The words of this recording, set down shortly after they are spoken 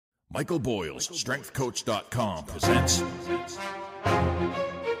Michael Boyle's StrengthCoach.com presents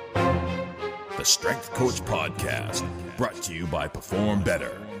the Strength Coach Podcast, brought to you by Perform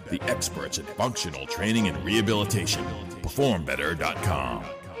Better, the experts in functional training and rehabilitation. PerformBetter.com.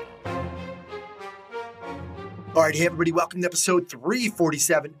 All right, hey everybody, welcome to episode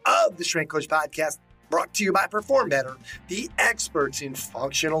 347 of the Strength Coach Podcast, brought to you by Perform Better, the experts in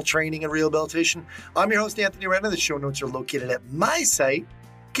functional training and rehabilitation. I'm your host, Anthony Renna. The show notes are located at my site,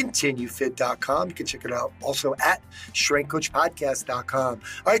 ContinueFit.com. You can check it out also at StrengthCoachPodcast.com.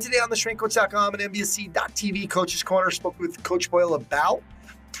 All right, today on the StrengthCoach.com and NBSC.TV Coach's Corner, spoke with Coach Boyle about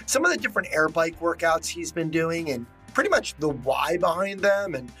some of the different air bike workouts he's been doing and pretty much the why behind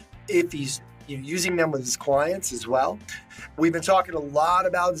them, and if he's using them with his clients as well. We've been talking a lot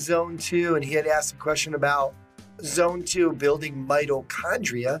about Zone 2, and he had asked a question about Zone 2 building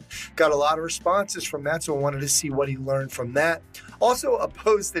mitochondria. Got a lot of responses from that, so I wanted to see what he learned from that. Also, a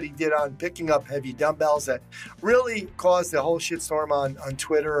post that he did on picking up heavy dumbbells that really caused a whole shitstorm on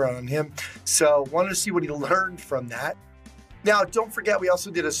Twitter on him. So wanted to see what he learned from that. Now, don't forget, we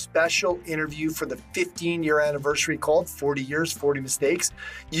also did a special interview for the 15-year anniversary called 40 Years, 40 Mistakes.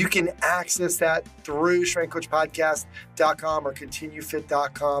 You can access that through StrengthCoachPodcast.com or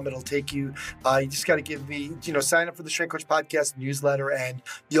ContinueFit.com. It'll take you, you just got to give me, sign up for the Strength Coach Podcast newsletter and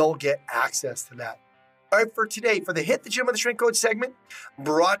you'll get access to that. All right, for today, for the Hit the Gym with the Strength Coach segment,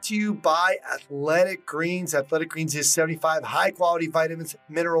 brought to you by Athletic Greens. Athletic Greens is 75 high-quality vitamins,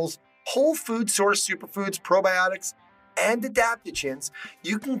 minerals, whole food source superfoods, probiotics, and adaptogens.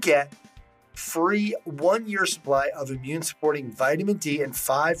 You can get free 1-year supply of immune-supporting vitamin D and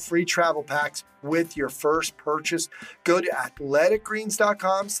 5 free travel packs with your first purchase. Go to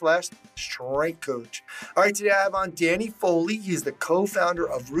athleticgreens.com/strengthcoach. All right, today I have on Danny Foley. He's the co-founder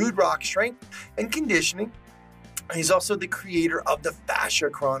of Rude Rock Strength and Conditioning. He's also the creator of the Fascia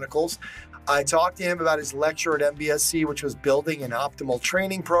Chronicles. I talked to him about his lecture at MBSC, which was building an optimal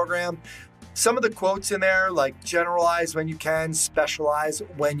training program. Some of the quotes in there, like generalize when you can, specialize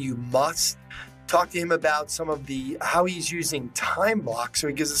when you must. Talk to him about some of how he's using time blocks. So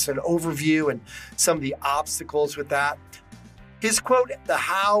he gives us an overview and some of the obstacles with that. His quote, the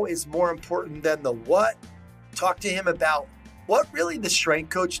how is more important than the what. Talk to him about what really the strength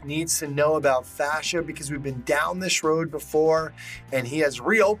coach needs to know about fascia, because we've been down this road before and he has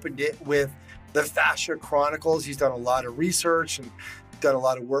reopened it with the Fascia Chronicles. He's done a lot of research and done a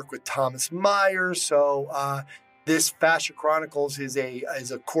lot of work with Thomas Myers. So this Fascia Chronicles is a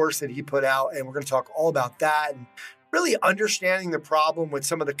course that he put out, and we're going to talk all about that and really understanding the problem with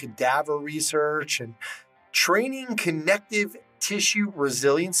some of the cadaver research and training connective tissue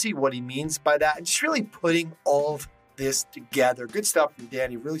resiliency, what he means by that, and just really putting all of this together. Good stuff from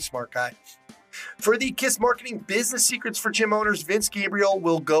Danny, really smart guy. For the KISS Marketing Business Secrets for Gym Owners, Vince Gabriele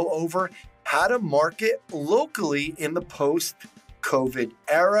will go over how to market locally in the post-COVID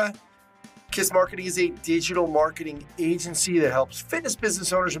era. KISS Marketing is a digital marketing agency that helps fitness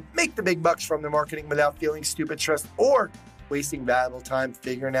business owners make the big bucks from their marketing without feeling stupid, stressed, or wasting valuable time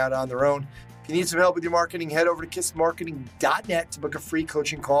figuring it out on their own. If you need some help with your marketing, head over to kissmarketing.net to book a free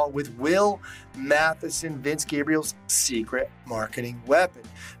coaching call with Will Matheson, Vince Gabriele's secret marketing weapon.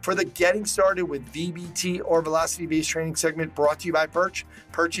 For the Getting Started with VBT or Velocity-Based Training segment, brought to you by Perch.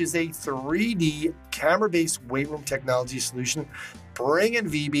 Perch is a 3D camera-based weight room technology solution bringing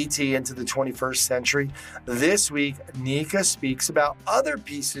VBT into the 21st century. This week, Nika speaks about other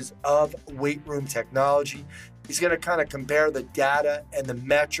pieces of weight room technology. He's going to kind of compare the data and the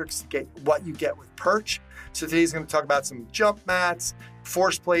metrics to get what you get with Perch. So today he's going to talk about some jump mats,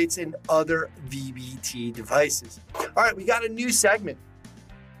 force plates, and other VBT devices. All right, we got a new segment,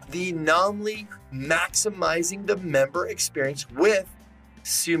 the Nomly Maximizing the Member Experience with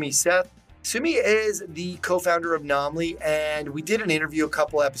Sumi Seth. Sumi is the co-founder of Nomly, and we did an interview a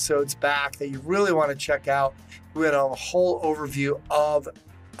couple episodes back that you really want to check out. We had a whole overview of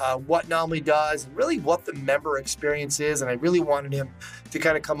what Nomly does and really what the member experience is. And I really wanted him to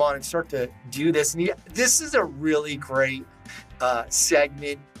kind of come on and start to do this. And this is a really great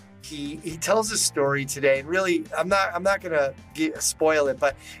segment. He tells a story today, and really, I'm not going to spoil it,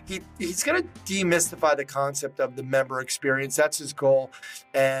 but he's going to demystify the concept of the member experience. That's his goal.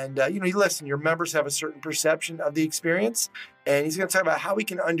 And, listen, your members have a certain perception of the experience, and he's going to talk about how we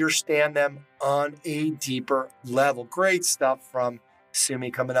can understand them on a deeper level. Great stuff from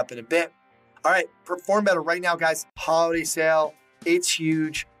Sumi coming up in a bit. All right, Perform Better right now, guys. Holiday sale. It's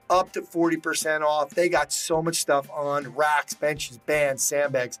huge. Up to 40% off. They got so much stuff on racks, benches, bands,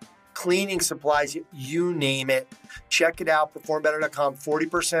 sandbags, cleaning supplies, you name it. Check it out, performbetter.com,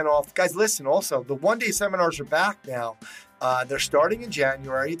 40% off. Guys, listen, also, the one-day seminars are back now. They're starting in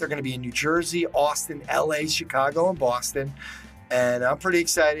January. They're going to be in New Jersey, Austin, LA, Chicago, and Boston. And I'm pretty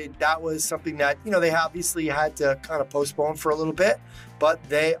excited. That was something that, they obviously had to kind of postpone for a little bit, but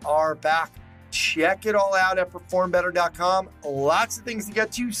they are back. Check it all out at performbetter.com. Lots of things to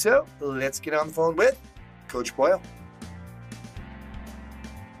get to. So let's get on the phone with Coach Boyle.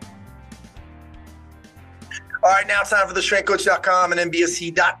 All right, now it's time for the strengthcoach.com and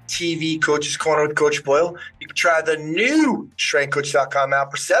NBSC.TV Coach's Corner with Coach Boyle. You can try the new strengthcoach.com app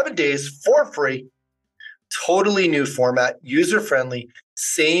for 7 days for free. Totally new format, user-friendly,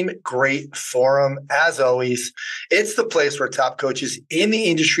 same great forum as always. It's the place where top coaches in the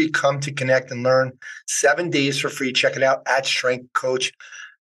industry come to connect and learn. 7 days for free. Check it out at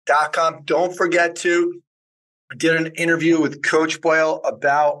strengthcoach.com. Don't forget to, I did an interview with Coach Boyle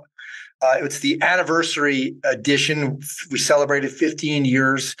about it's the anniversary edition. We celebrated 15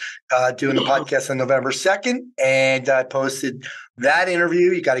 years doing the podcast on November 2nd, and I posted that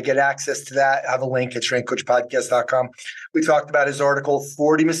interview. You got to get access to that. I have a link at strengthcoachpodcast.com. We talked about his article,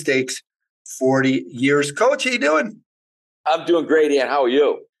 40 Mistakes, 40 Years. Coach, how you doing? I'm doing great, Ian. How are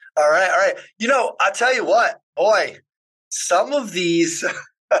you? All right. I'll tell you what, boy, some of these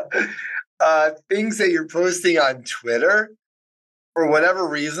things that you're posting on Twitter, for whatever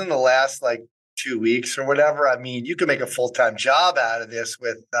reason, the last 2 weeks or whatever, I mean, you can make a full-time job out of this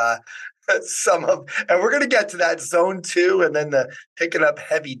with and we're going to get to that zone 2 and then the picking up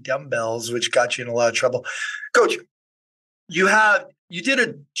heavy dumbbells, which got you in a lot of trouble. Coach, you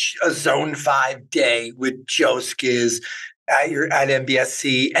did a zone 5 day with Joe Skiz at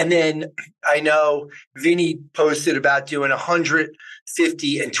MBSC. And then I know Vinny posted about doing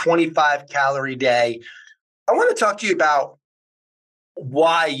 150 and 25 calorie day. I want to talk to you about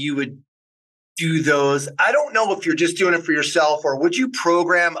why you would do those. I don't know if you're just doing it for yourself or would you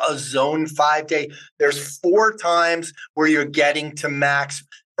program a zone 5 day? There's 4 times where you're getting to max.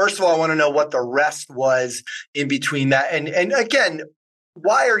 First of all, I want to know what the rest was in between that. And again,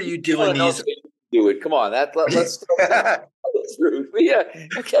 why are you doing these? Do it. Come on. Let's through. Yeah.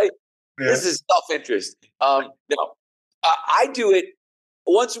 Okay. Yeah. This is self-interest. No, I do it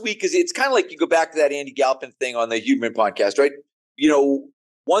once a week because it's kind of like you go back to that Andy Galpin thing on the Huberman podcast, right?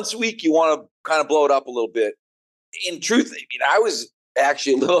 Once a week, you want to kind of blow it up a little bit. In truth, I was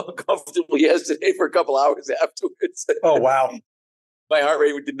actually a little uncomfortable yesterday for a couple hours afterwards. Oh, wow. My heart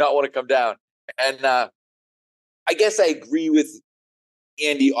rate did not want to come down. And I guess I agree with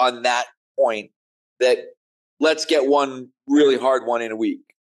Andy on that point that let's get one really hard one in a week.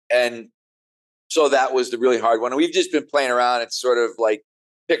 And so that was the really hard one. And we've just been playing around. It's sort of like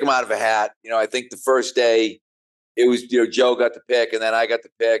pick them out of a hat. I think the first day, it was, Joe got to pick and then I got to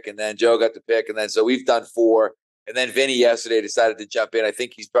pick and then Joe got to pick. And then, so we've done 4. And then Vinny yesterday decided to jump in. I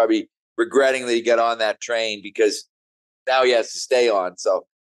think he's probably regretting that he got on that train because now he has to stay on. So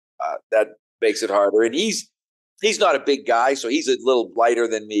that makes it harder. And he's not a big guy. So he's a little lighter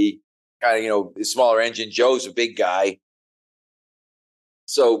than me, kind of, a smaller engine. Joe's a big guy.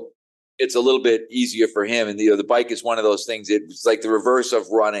 So it's a little bit easier for him. And the bike is one of those things. It's like the reverse of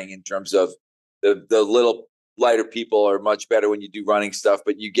running in terms of the little lighter people are much better when you do running stuff,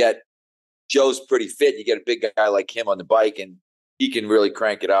 but you get Joe's pretty fit. You get a big guy like him on the bike and he can really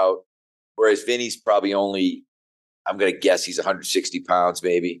crank it out. Whereas Vinny's probably only, I'm going to guess he's 160 pounds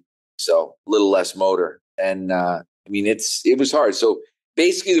maybe. So a little less motor. And it was hard. So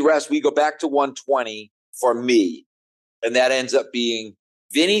basically the rest, we go back to 120 for me. And that ends up being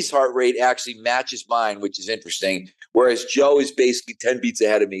Vinny's heart rate actually matches mine, which is interesting. Whereas Joe is basically 10 beats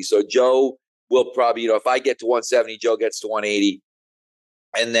ahead of me. So Joe will probably, if I get to 170, Joe gets to 180.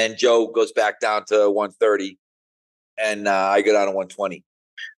 And then Joe goes back down to 130. And I go down to 120.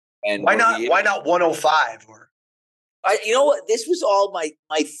 And why not 105? You know what? This was all my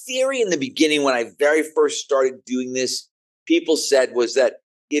theory in the beginning when I very first started doing this. People said was that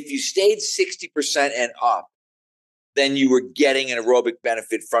if you stayed 60% and up, then you were getting an aerobic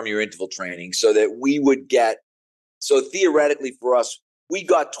benefit from your interval training so that we would get, so theoretically for us, we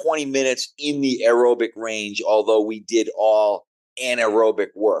got 20 minutes in the aerobic range, although we did all anaerobic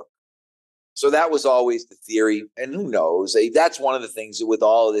work. So that was always the theory. And who knows? That's one of the things with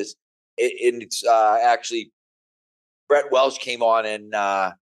all of this. It's actually Brett Welch came on and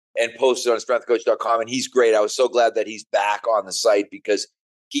posted on strengthcoach.com, and he's great. I was so glad that he's back on the site because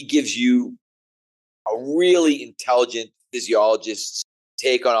he gives you a really intelligent physiologist's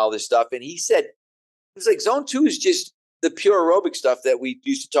take on all this stuff. And he said, it's like zone 2 is just the pure aerobic stuff that we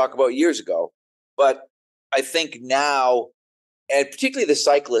used to talk about years ago. But I think now, and particularly the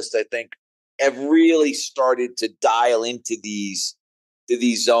cyclists, I think, have really started to dial into these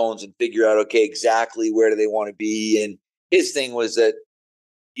zones and figure out, okay, exactly where do they want to be. his thing was that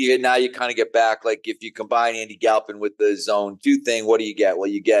now you kind of get back, like if you combine Andy Galpin with the zone 2 thing, what do you get? Well,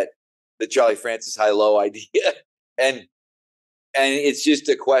 you get the Charlie Francis high-low idea. and it's just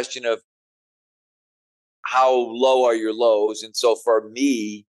a question of how low are your lows. And so for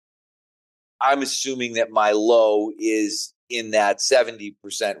me, I'm assuming that my low is in that 70%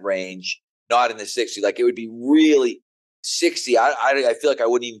 range, not in the 60. Like it would be really 60. I feel like I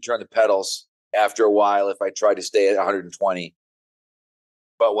wouldn't even turn the pedals after a while if I tried to stay at 120.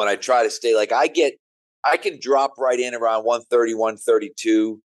 But when I try to stay, like I can drop right in around 130,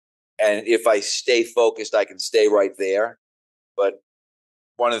 132. And if I stay focused, I can stay right there. But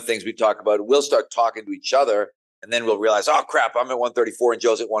one of the things we talk about, we'll start talking to each other and then we'll realize, oh crap, I'm at 134 and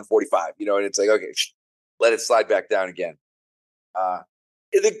Joe's at 145, and it's like, okay, let it slide back down again.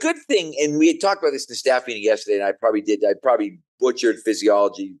 The good thing, and we had talked about this in the staff meeting yesterday, and I probably butchered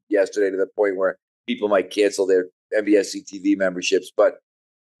physiology yesterday to the point where people might cancel their MBSC TV memberships, but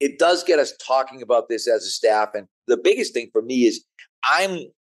it does get us talking about this as a staff. And the biggest thing for me is I'm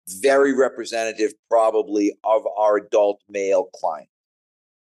very representative probably of our adult male client.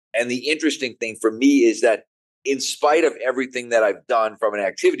 And the interesting thing for me is that in spite of everything that I've done from an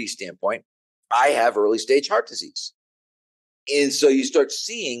activity standpoint, I have early stage heart disease. And so you start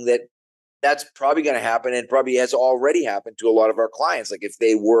seeing that that's probably going to happen and probably has already happened to a lot of our clients. Like if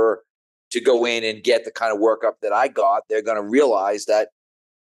they were to go in and get the kind of workup that I got, they're going to realize that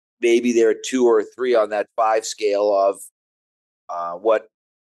maybe they're 2 or 3 on that 5 scale of what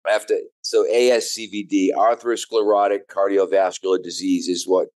I have to. So ASCVD, atherosclerotic cardiovascular disease, is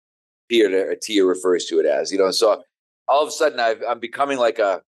what Peter Attia refers to it as. So all of a sudden I'm becoming like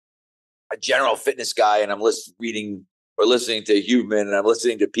a general fitness guy, and I'm listening to Huberman, and I'm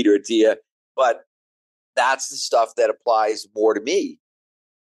listening to Peter Attia. But that's the stuff that applies more to me.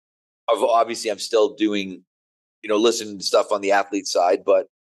 Obviously, I'm still doing, listening to stuff on the athlete side, but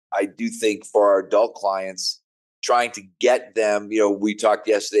I do think for our adult clients, trying to get them, we talked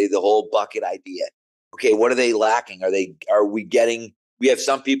yesterday, the whole bucket idea. Okay, what are they lacking? We have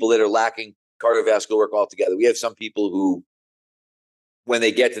some people that are lacking cardiovascular work altogether. We have some people who, when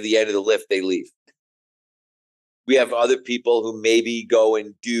they get to the end of the lift, they leave. We have other people who maybe go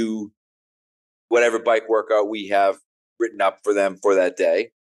and do whatever bike workout we have written up for them for that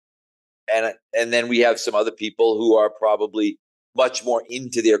day. And then we have some other people who are probably much more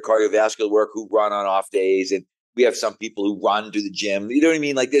into their cardiovascular work, who run on off days. And we have some people who run to the gym. You know what I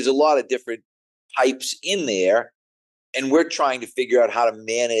mean? Like there's a lot of different types in there. And we're trying to figure out how to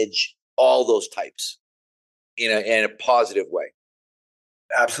manage all those types in a positive way.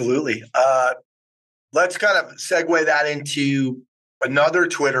 Absolutely. Let's kind of segue that into another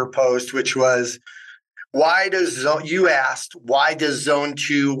Twitter post, which was, why does zone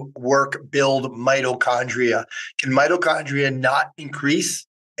 2 work build mitochondria? Can mitochondria not increase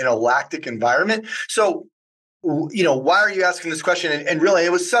in a lactic environment? So, why are you asking this question? And really,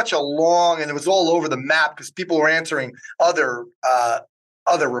 it was such a long, and it was all over the map because people were answering other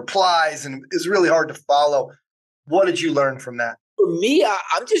replies, and it's really hard to follow. What did you learn from that? For me,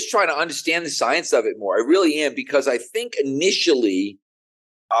 I'm just trying to understand the science of it more. I really am, because I think initially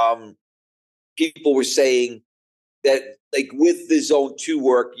people were saying that, like with the zone 2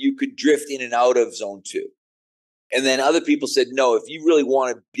 work, you could drift in and out of zone 2. And then other people said, no, if you really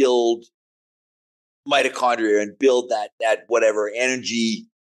want to build mitochondria and build that whatever energy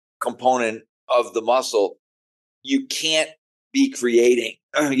component of the muscle, you can't be creating,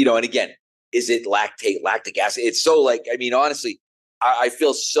 and again, is it lactic acid? It's so honestly, I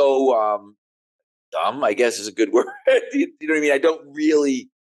feel so dumb, I guess is a good word. You know what I mean? I don't really,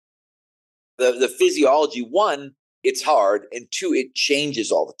 the physiology, 1, it's hard, and 2, it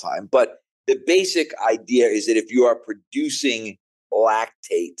changes all the time. But the basic idea is that if you are producing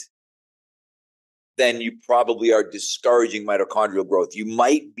lactate, then you probably are discouraging mitochondrial growth. You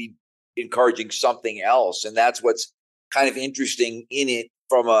might be encouraging something else. And that's what's kind of interesting in it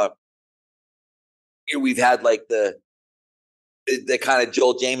we've had like the kind of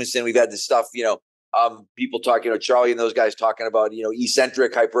Joel Jameson, we've had this stuff, people talking, Charlie and those guys talking about,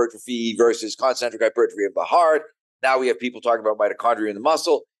 eccentric hypertrophy versus concentric hypertrophy of the heart. Now we have people talking about mitochondria in the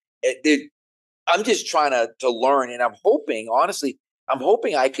muscle. I'm just trying to learn, and I'm hoping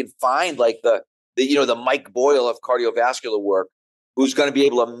I can find like the Mike Boyle of cardiovascular work, who's going to be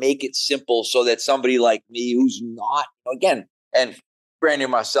able to make it simple so that somebody like me who's not, again, and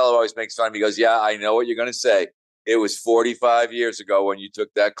Brandon Marcello always makes fun of me. He goes, yeah, I know what you're going to say. It was 45 years ago when you took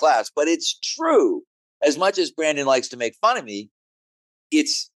that class, but it's true. As much as Brandon likes to make fun of me,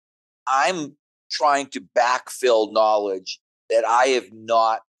 I'm trying to backfill knowledge that I have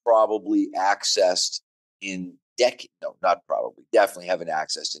not probably accessed in decades. No, not probably. Definitely haven't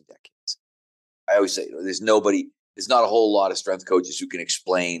accessed in decades. I always say, there's not a whole lot of strength coaches who can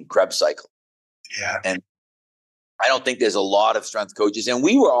explain Krebs cycle. Yeah. And I don't think there's a lot of strength coaches. And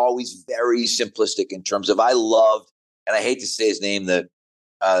we were always very simplistic in terms of, I loved, and I hate to say his name, the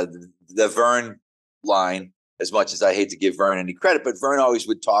Vern line, as much as I hate to give Vern any credit, but Vern always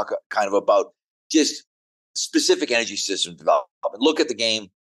would talk kind of about just specific energy system development. Look at the game,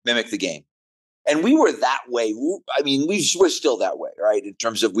 mimic the game. And we were that way. I mean, we're still that way, right? In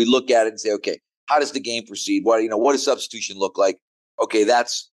terms of, we look at it and say, okay, how does the game proceed? What does substitution look like? Okay,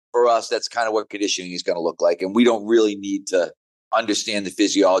 that's, for us, that's kind of what conditioning is going to look like. And we don't really need to understand the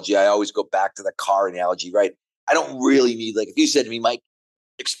physiology. I always go back to the car analogy, right? I don't really need, like, if you said to me, Mike,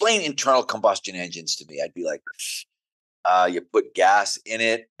 explain internal combustion engines to me, I'd be like, you put gas in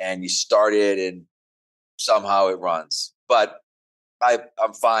it and you start it and somehow it runs. But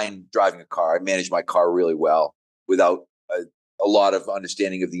I'm fine driving a car. I manage my car really well without a lot of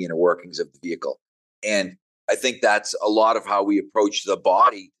understanding of the inner workings of the vehicle. And I think that's a lot of how we approach the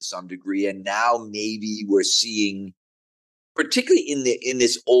body to some degree. And now maybe we're seeing, particularly in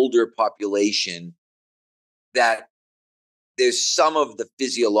this older population, that there's some of the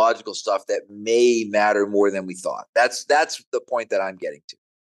physiological stuff that may matter more than we thought. That's the point that I'm getting to.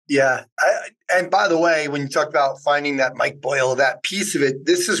 Yeah. And by the way, when you talk about finding that Mike Boyle, that piece of it,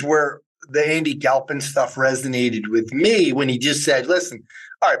 this is where the Andy Galpin stuff resonated with me when he just said, listen,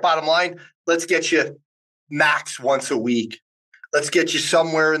 all right, bottom line, let's get you max once a week. Let's get you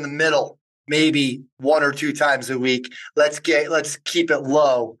somewhere in the middle, maybe 1 or 2 times a week. Let's keep it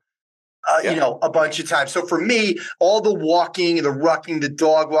low, a bunch of times. So for me, all the walking, the rucking, the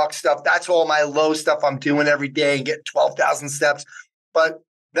dog walk stuff, that's all my low stuff I'm doing every day and get 12,000 steps. But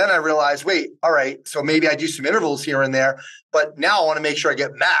then I realized, wait, all right, so maybe I do some intervals here and there, but now I want to make sure I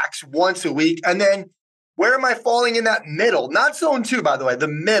get max once a week. And then where am I falling in that middle? Not zone 2, by the way, the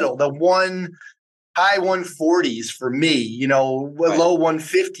middle, the high 140s for me, low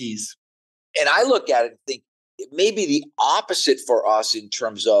 150s. And I look at it and think it may be the opposite for us in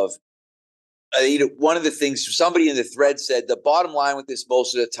terms of, one of the things somebody in the thread said, the bottom line with this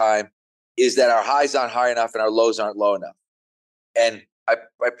most of the time is that our highs aren't high enough and our lows aren't low enough. And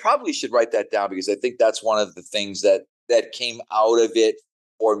I probably should write that down because I think that's one of the things that came out of it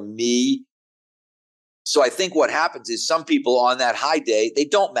for me. So I think what happens is some people on that high day, they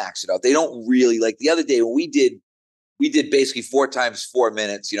don't max it out. They don't really, like the other day when we did basically 4 times 4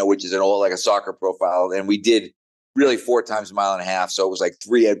 minutes, which is like a soccer profile. And we did really 4 times a mile and a half. So it was like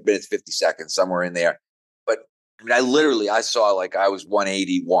 3 minutes, 50 seconds, somewhere in there. But I mean, I saw like I was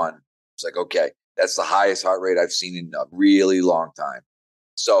 181. It's like, okay, that's the highest heart rate I've seen in a really long time.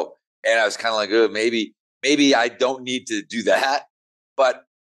 So, and I was kind of like, oh, maybe I don't need to do that, but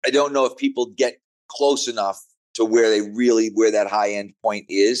I don't know if people get close enough to where that high end point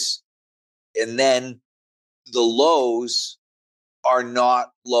is. And then the lows are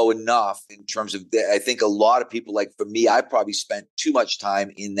not low enough in terms of, I think a lot of people, like for me, I probably spent too much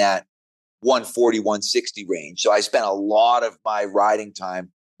time in that 140, 160 range. So I spent a lot of my riding time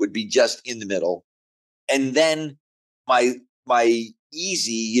would be just in the middle. And then my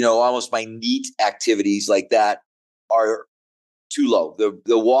easy, almost my neat activities like that are too low.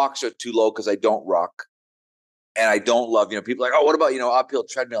 The walks are too low because I don't ruck. And I don't love, people are like, oh, what about, uphill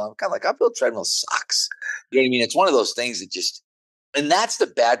treadmill? I'm kind of like, uphill treadmill sucks. You know what I mean? It's one of those things that and that's the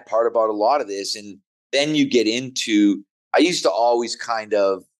bad part about a lot of this. And then you get into, I used to always kind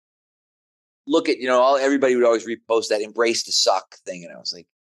of look at, everybody would always repost that embrace the suck thing. And I was like,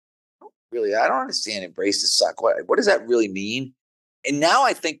 I don't understand embrace the suck. What does that really mean? And now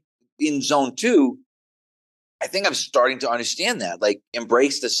I think in zone 2, I think I'm starting to understand that, like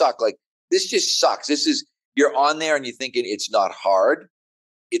embrace the suck. Like this just sucks. You're on there and you're thinking it's not hard.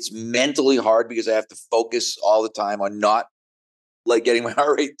 It's mentally hard because I have to focus all the time on not like getting my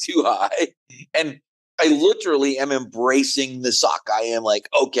heart rate too high. And I literally am embracing the suck. I am like,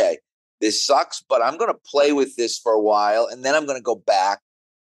 okay, this sucks, but I'm going to play with this for a while. And then I'm going to go back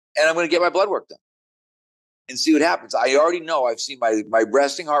and I'm going to get my blood work done and see what happens. I already know I've seen my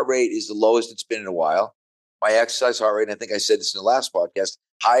resting heart rate is the lowest it's been in a while. My exercise heart rate, and I think I said this in the last podcast,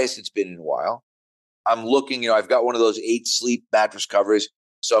 highest it's been in a while. I'm looking, I've got one of those 8 sleep mattress covers.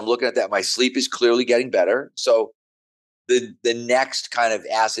 So I'm looking at that. My sleep is clearly getting better. So the next kind of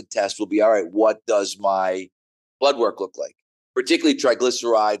acid test will be, all right, what does my blood work look like? Particularly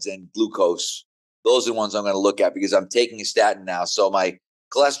triglycerides and glucose. Those are the ones I'm going to look at because I'm taking a statin now. So my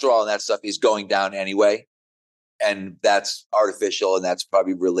cholesterol and that stuff is going down anyway. And that's artificial and that's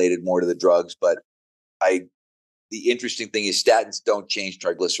probably related more to the drugs. But the interesting thing is statins don't change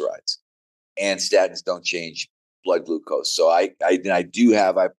triglycerides and statins don't change blood glucose. So I do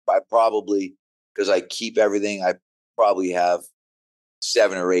have, I probably, because I keep everything, I probably have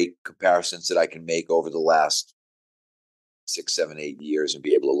 7 or 8 comparisons that I can make over the last 6, 7, 8 years and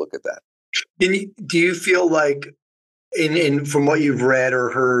be able to look at that. Do you feel like, in from what you've read or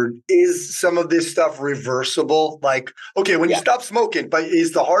heard, is some of this stuff reversible? Like, okay, when you stop smoking, but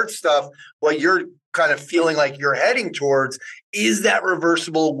is the hard stuff what you're kind of feeling like you're heading towards? Is that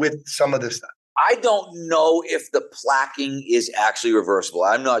reversible with some of this stuff? I don't know if the plaquing is actually reversible.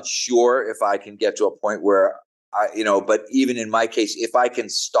 I'm not sure if I can get to a point where but even in my case, if I can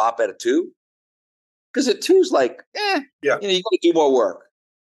stop at a 2, because a 2 is like, you got to do more work.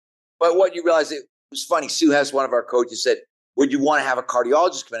 But what you realize, it was funny. Sue Hess, one of our coaches, said, would you want to have a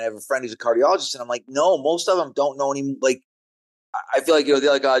cardiologist come in? I have a friend who's a cardiologist. And I'm like, no, most of them don't know any, like, I feel like, they're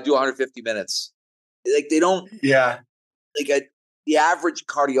like, I do 150 minutes. Like, they don't, like the average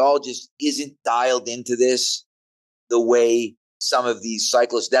cardiologist isn't dialed into this the way some of these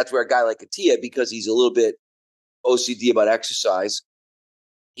cyclists. That's where a guy like Attia, because he's a little bit OCD about exercise,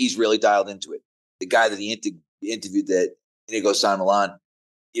 he's really dialed into it. The guy that he interviewed, that Inigo San Milan,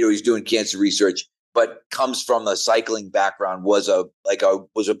 he's doing cancer research, but comes from a cycling background, was a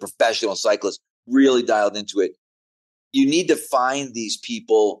professional cyclist, really dialed into it. You need to find these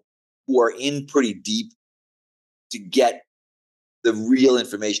people who are in pretty deep to get the real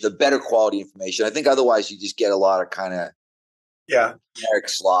information, the better quality information. I think otherwise you just get a lot of kind of generic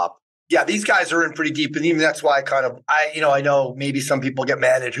slop. Yeah, these guys are in pretty deep, and even that's why I know maybe some people get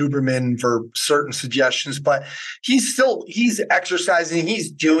mad at Huberman for certain suggestions, but he's exercising,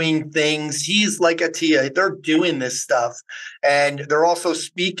 he's doing things. He's like Attia. They're doing this stuff, and they're also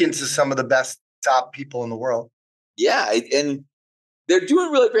speaking to some of the best top people in the world. Yeah, and they're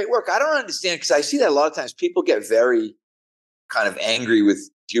doing really great work. I don't understand, because I see that a lot of times people get very kind of angry with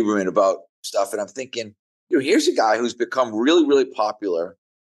Huberman about stuff, and I'm thinking, here's a guy who's become really, really popular,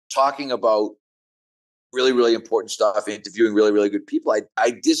 talking about really, really important stuff, interviewing really, really good people.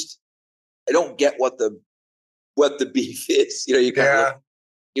 I don't get what the beef is. You kind of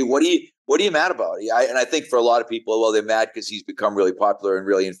look, what are you mad about? And I think for a lot of people, well, they're mad because he's become really popular and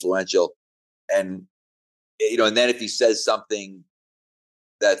really influential. And, and then if he says something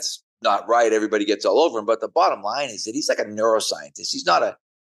that's not right, everybody gets all over him. But the bottom line is that he's like a neuroscientist. He's not a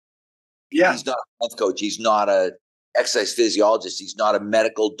health coach. He's not a exercise physiologist. He's not a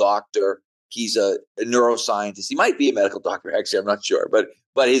medical doctor. He's a neuroscientist. He might be a medical doctor, actually. I'm not sure, but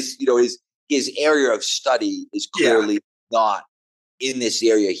his area of study is clearly not in this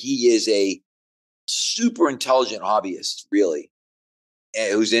area. He is a super intelligent hobbyist, really,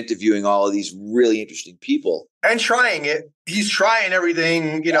 who's interviewing all of these really interesting people and trying it. He's trying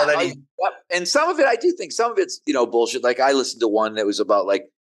everything, and some of it, I do think some of it's, bullshit. Like I listened to one that was about like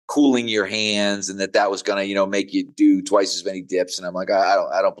cooling your hands, and that was going to, make you do twice as many dips. And I'm like,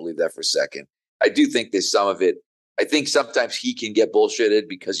 I don't believe that for a second. I do think there's some of it. I think sometimes he can get bullshitted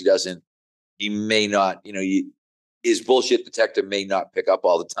because he may not, his bullshit detector may not pick up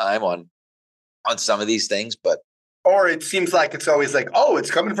all the time on some of these things, or it seems like it's always like, oh,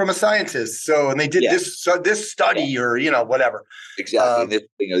 it's coming from a scientist. So, and they did this study or, whatever. Exactly.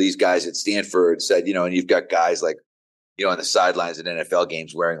 And these guys at Stanford said, and you've got guys like, on the sidelines at NFL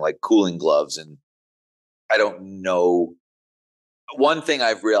games wearing like cooling gloves. And I don't know. One thing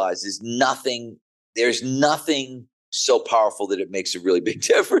I've realized is there's nothing so powerful that it makes a really big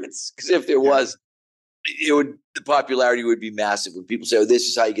difference. Because if there was, the popularity would be massive. When people say, oh, this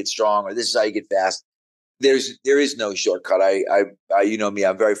is how you get strong, or this is how you get fast. There is no shortcut. I me,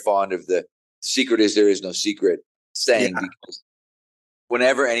 I'm very fond of the secret is there is no secret saying, because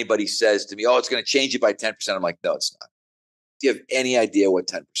whenever anybody says to me, oh, it's going to change you by 10%, I'm like, no, it's not. Do you have any idea what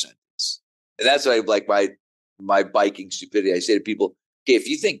 10% is? And that's why, like my biking stupidity, I say to people, okay, if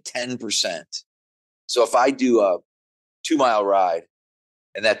you think 10%, so if I do a 2-mile ride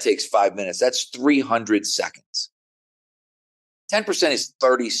and that takes 5 minutes, that's 300 seconds. 10% is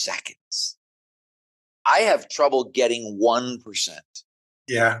 30 seconds. I have trouble getting 1%.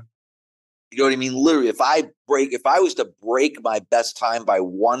 Yeah. You know what I mean? Literally, if I was to break my best time by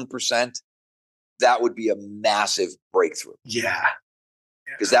 1%, that would be a massive breakthrough. Yeah.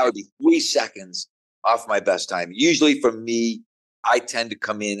 Because that would be 3 seconds off my best time. Usually for me, I tend to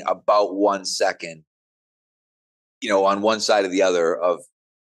come in about 1 second, on one side or the other of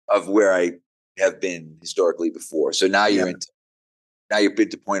where I have been historically before. So now you're into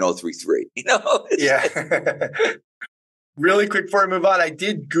 0.033, Yeah. Really quick before I move on, I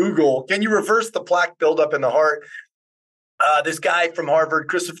did Google, can you reverse the plaque buildup in the heart? This guy from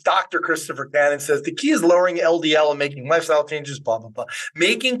Harvard, Dr. Christopher Cannon, says the key is lowering LDL and making lifestyle changes, blah, blah, blah.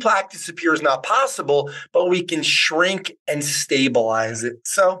 Making plaque disappear is not possible, but we can shrink and stabilize it.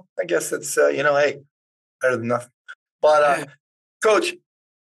 So I guess that's, hey, better than nothing. But, Coach,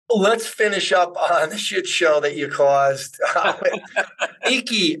 let's finish up on the shit show that you caused.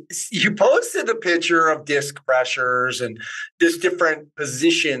 Nikki, you posted a picture of disc pressures and just different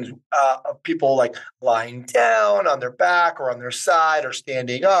positions of people like lying down on their back or on their side or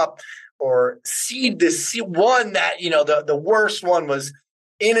standing up, or one that, the worst one was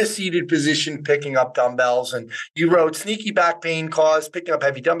in a seated position picking up dumbbells. And you wrote sneaky back pain caused picking up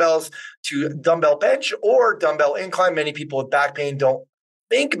heavy dumbbells to dumbbell bench or dumbbell incline. Many people with back pain don't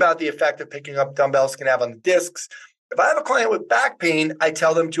think about the effect that picking up dumbbells can have on the discs. If I have a client with back pain, I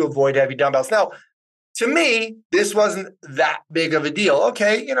tell them to avoid heavy dumbbells. Now, to me, this wasn't that big of a deal.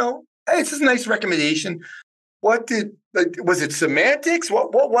 Okay, hey, it's just a nice recommendation. Was it semantics?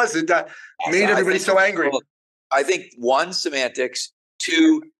 What was it that made everybody so angry? I think one, semantics.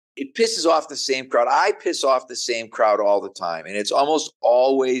 Two, it pisses off the same crowd. I piss off the same crowd all the time. And it's almost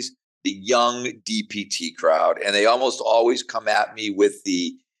always the young DPT crowd. And they almost always come at me with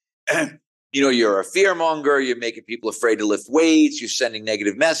the, you're a fearmonger. You're making people afraid to lift weights. You're sending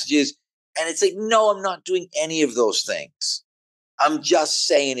negative messages. And it's like, no, I'm not doing any of those things. I'm just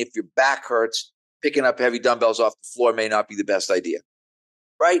saying if your back hurts, picking up heavy dumbbells off the floor may not be the best idea.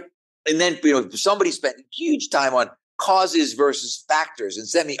 Right? And then, somebody spent huge time on causes versus factors and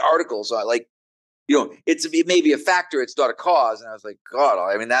sent me articles on it may be a factor, it's not a cause. And I was like, God,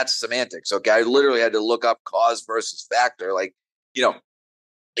 that's semantics. Okay. I literally had to look up cause versus factor.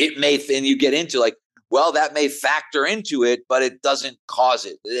 It may, and you get into that may factor into it, but it doesn't cause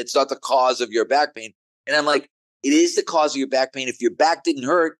it. It's not the cause of your back pain. And I'm like, it is the cause of your back pain. If your back didn't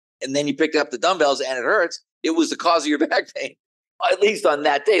hurt and then you picked up the dumbbells and it hurts, it was the cause of your back pain. At least on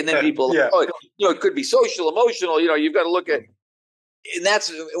that day. And then people, it could be social, emotional, you've got to look at, and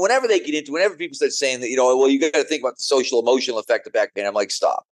that's whenever people start saying that, you got to think about the social, emotional effect of back pain. I'm like,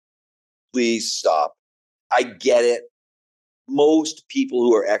 stop, please stop. I get it. Most people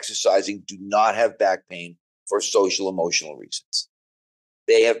who are exercising do not have back pain for social, emotional reasons.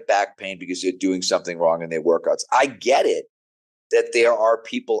 They have back pain because they're doing something wrong in their workouts. I get it that there are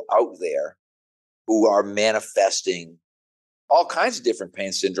people out there who are manifesting all kinds of different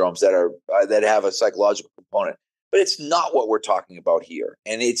pain syndromes that have a psychological component, but it's not what we're talking about here.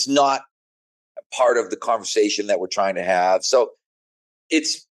 And it's not part of the conversation that we're trying to have. So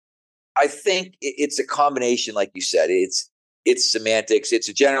I think it's a combination, like you said, it's semantics. It's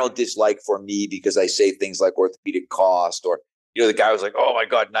a general dislike for me because I say things like orthopedic cost, or, the guy was like, oh my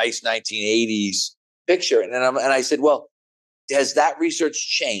God, nice 1980s picture. And I said, well, has that research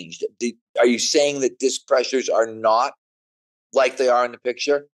changed? Are you saying that disc pressures are not like they are in the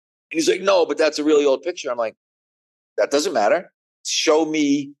picture? And he's like, no, but that's a really old picture. I'm like, that doesn't matter. Show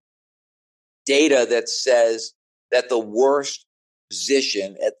me data that says that the worst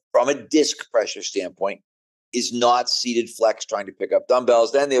position from a disc pressure standpoint is not seated flex trying to pick up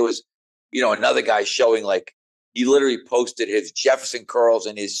dumbbells. Then there was, another guy showing he literally posted his Jefferson curls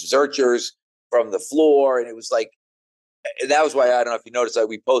and his Zerchers from the floor. And it was and that was why, I don't know if you noticed, that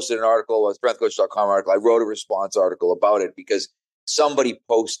we posted an article, a strengthcoach.com article. I wrote a response article about it because somebody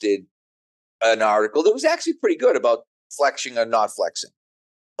posted an article that was actually pretty good about flexing or not flexing.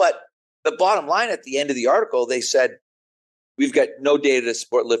 But the bottom line at the end of the article, they said, we've got no data to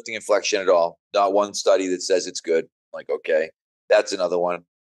support lifting and flexion at all. Not one study that says it's good. I'm like, okay, that's another one.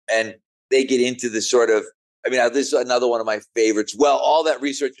 And they get into this sort of, this is another one of my favorites. Well, all that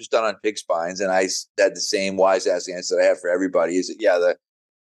research was done on pig spines, and I had the same wise ass answer that I have for everybody. Is that,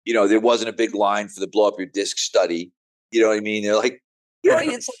 there wasn't a big line for the blow up your disc study. You know what I mean? They're like,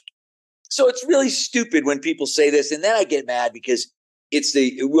 so it's really stupid when people say this, and then I get mad because it's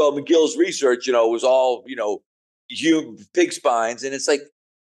McGill's research, was all, pig spines, and it's like,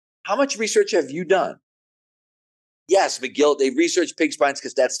 how much research have you done? Yes, McGill, they researched pig spines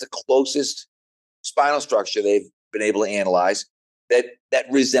because that's the closest spinal structure they've been able to analyze that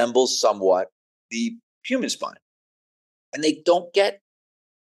resembles somewhat the human spine. And they don't get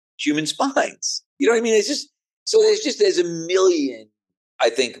human spines. You know what I mean? It's just, so there's a million, I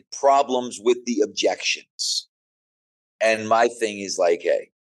think, problems with the objections. And my thing is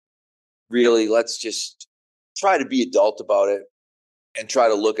hey, really, let's just try to be adult about it and try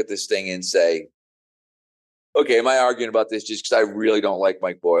to look at this thing and say, okay, am I arguing about this just because I really don't like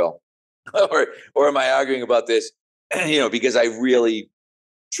Mike Boyle? or am I arguing about this, because I really,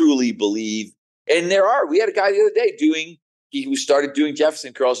 truly believe? And we had a guy the other day doing he started doing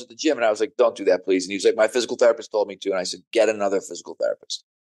Jefferson curls at the gym. And I was like, don't do that, please. And he was like, my physical therapist told me to. And I said, get another physical therapist.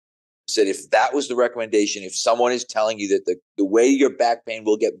 I said, if that was the recommendation, if someone is telling you that the way your back pain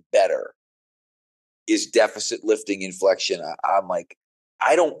will get better is deficit lifting in flexion, I'm like,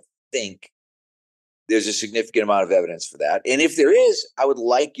 I don't think there's a significant amount of evidence for that. And if there is, I would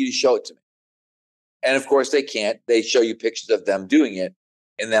like you to show it to me. And of course they can't. They show you pictures of them doing it.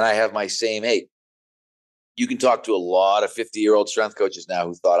 And then I have my same, hey, you can talk to a lot of 50-year-old strength coaches now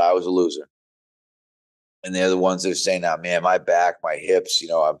who thought I was a loser. And they're the ones that are saying, now, man, my back, my hips,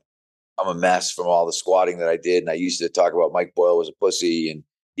 I'm a mess from all the squatting that I did. And I used to talk about Mike Boyle was a pussy and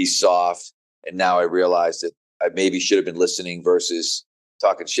he's soft. And now I realize that I maybe should have been listening versus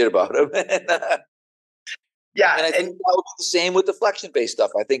talking shit about him. Yeah. And I think that would be the same with the flexion-based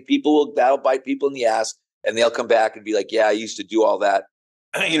stuff. I think that'll bite people in the ass and they'll come back and be like, yeah, I used to do all that,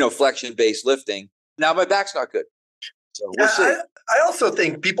 flexion-based lifting. Now my back's not good. So we'll see. I also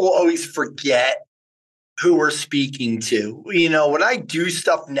think people always forget who we're speaking to. When I do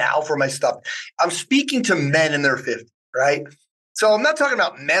stuff now for my stuff, I'm speaking to men in their 50s, right? So I'm not talking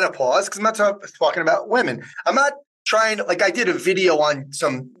about menopause because I'm not talking about women. I'm not trying to, I did a video on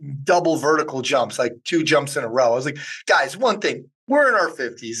some double vertical jumps, like 2 jumps in a row. I was like, guys, one thing, we're in our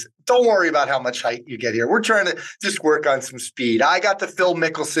 50s. Don't worry about how much height you get here. We're trying to just work on some speed. I got the Phil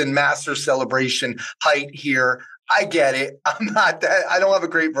Mickelson Master Celebration height here. I get it. I'm not that. I don't have a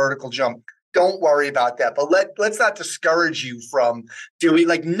great vertical jump. Don't worry about that. But let's not discourage you from doing,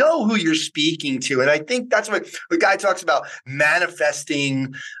 know who you're speaking to. And I think that's what the guy talks about,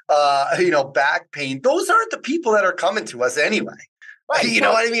 manifesting, back pain. Those aren't the people that are coming to us anyway. Right. You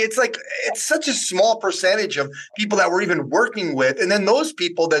know what I mean? It's such a small percentage of people that we're even working with. And then those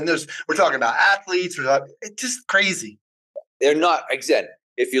people, we're talking about athletes. It's just crazy. They're not, again,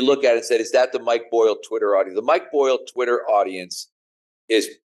 if you look at it and said, is that the Mike Boyle Twitter audience? The Mike Boyle Twitter audience is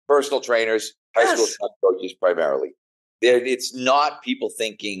personal trainers, high school strength coaches primarily. It's not people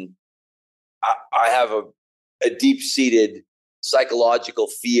thinking, I have a deep-seated psychological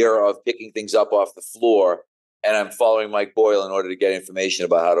fear of picking things up off the floor, and I'm following Mike Boyle in order to get information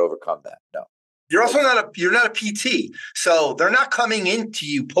about how to overcome that. No. You're also not a PT. So they're not coming into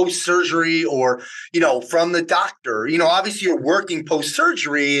you post-surgery or, from the doctor. Obviously you're working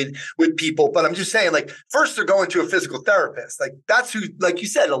post-surgery with people, but I'm just saying, first they're going to a physical therapist. That's who, like you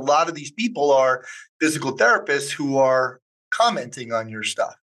said, a lot of these people are physical therapists who are commenting on your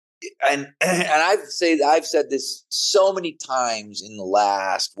stuff. And I've said this so many times in the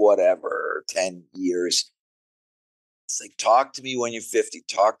last, 10 years. It's talk to me when you're 50,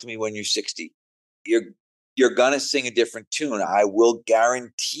 talk to me when you're 60. You're going to sing a different tune. I will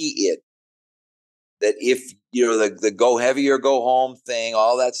guarantee it that if the go heavy or go home thing,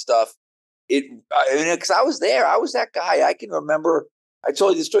 all that stuff, because I was there, I was that guy. I can remember, I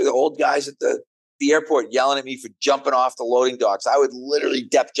told you the story, the old guys at the airport yelling at me for jumping off the loading docks. I would literally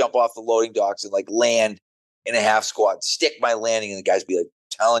depth jump off the loading docks and land in a half squat, stick my landing, and the guys be like,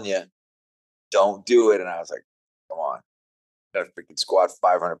 telling you, don't do it. And I was like, come on, I gotta freaking squat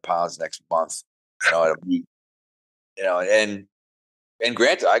 500 pounds next month. At a meet, and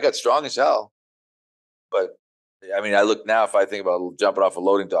granted, I got strong as hell, but I look now, if I think about jumping off a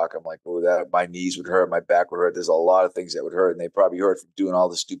loading dock, I'm like, oh, my knees would hurt, my back would hurt. There's a lot of things that would hurt, and they probably hurt from doing all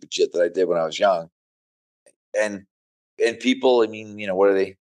the stupid shit that I did when I was young. And people, what are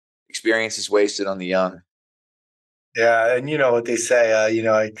they? Experience is wasted on the young. Yeah, and you know what they say,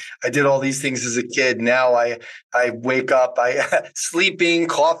 I did all these things as a kid. Now I wake up, sleeping,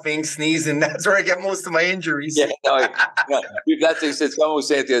 coughing, sneezing. That's where I get most of my injuries. Yeah, that's what they said. Someone was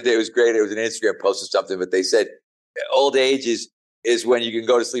saying it the other day. It was great. It was an Instagram post or something, but they said old age is when you can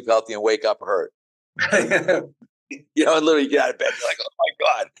go to sleep healthy and wake up hurt. And literally get out of bed. You're like, oh my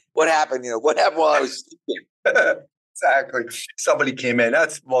God, what happened? What happened while I was sleeping? Exactly. Somebody came in. I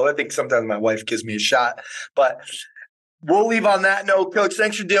think sometimes my wife gives me a shot, but we'll leave on that note. Coach,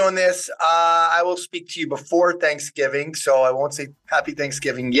 thanks for doing this. I will speak to you before Thanksgiving, so I won't say happy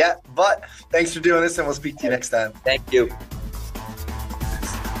Thanksgiving yet, but thanks for doing this, and we'll speak to you next time. Thank you.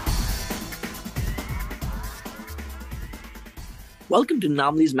 Welcome to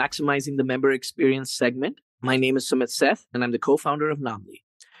Nomly's Maximizing the Member Experience segment. My name is Sumit Seth, and I'm the co-founder of Nomly.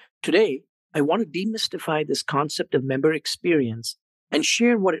 Today, I want to demystify this concept of member experience and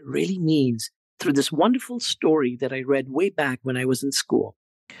share what it really means through this wonderful story that I read way back when I was in school.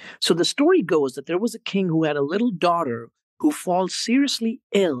 So the story goes that there was a king who had a little daughter who falls seriously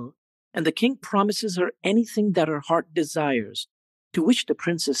ill, and the king promises her anything that her heart desires, to which the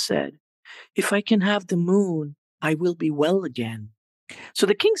princess said, "If I can have the moon, I will be well again." So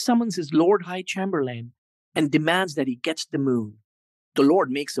the king summons his Lord High Chamberlain and demands that he gets the moon. The Lord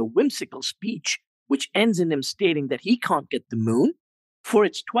makes a whimsical speech, which ends in him stating that he can't get the moon, for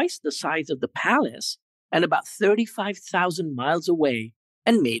it's twice the size of the palace and about 35,000 miles away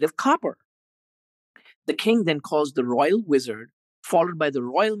and made of copper. The king then calls the royal wizard, followed by the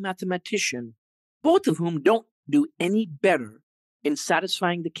royal mathematician, both of whom don't do any better in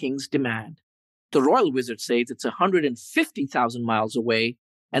satisfying the king's demand. The royal wizard says it's 150,000 miles away,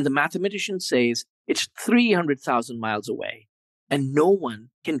 and the mathematician says it's 300,000 miles away, and no one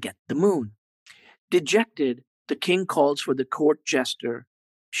can get the moon. Dejected, the king calls for the court jester,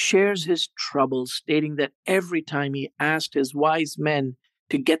 shares his troubles, stating that every time he asked his wise men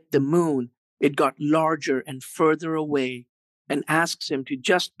to get the moon, it got larger and further away, and asks him to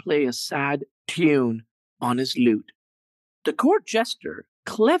just play a sad tune on his lute. The court jester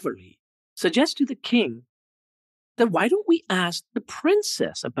cleverly suggests to the king that why don't we ask the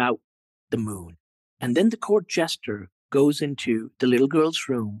princess about the moon? And then the court jester goes into the little girl's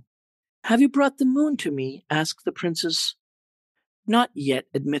room. "Have you brought the moon to me?" asks the princess. "Not yet,"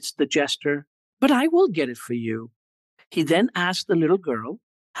 admits the jester, "but I will get it for you." He then asks the little girl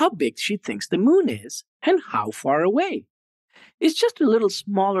how big she thinks the moon is and how far away. "It's just a little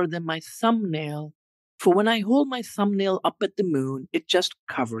smaller than my thumbnail, for when I hold my thumbnail up at the moon, it just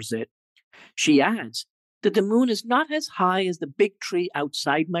covers it." She adds that the moon is not as high as the big tree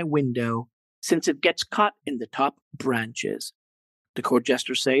outside my window, since it gets caught in the top branches. The court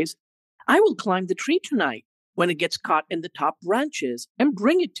jester says, "I will climb the tree tonight when it gets caught in the top branches and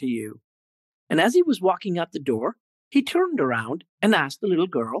bring it to you." And as he was walking out the door, he turned around and asked the little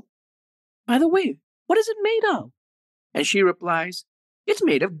girl, "By the way, what is it made of?" And she replies, "It's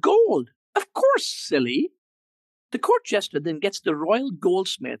made of gold." "Of course, silly." The court jester then gets the royal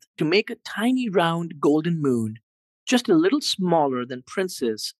goldsmith to make a tiny round golden moon, just a little smaller than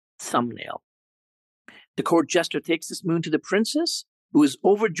Prince's thumbnail. The court jester takes this moon to the princess, who is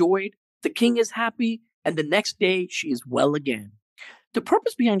overjoyed. The king is happy, and the next day she is well again. The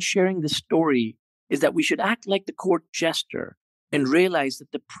purpose behind sharing this story is that we should act like the court jester and realize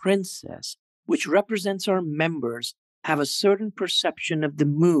that the princess, which represents our members, have a certain perception of the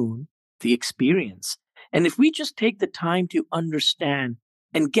moon, the experience. And if we just take the time to understand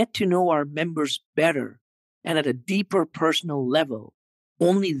and get to know our members better and at a deeper personal level,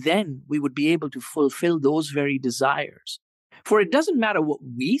 only then we would be able to fulfill those very desires. For it doesn't matter what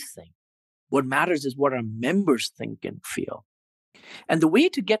we think. What matters is what our members think and feel. And the way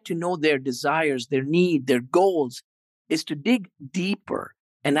to get to know their desires, their need, their goals, is to dig deeper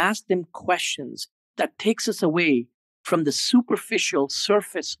and ask them questions that takes us away from the superficial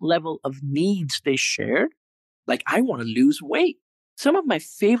surface level of needs they shared. Like, I want to lose weight. Some of my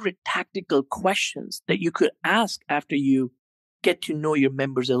favorite tactical questions that you could ask after you get to know your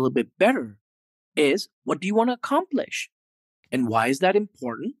members a little bit better is, what do you want to accomplish? And why is that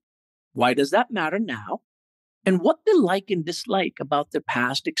important? Why does that matter now? And what they like and dislike about their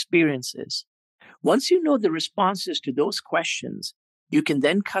past experiences. Once you know the responses to those questions, you can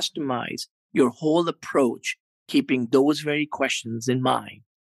then customize your whole approach, keeping those very questions in mind.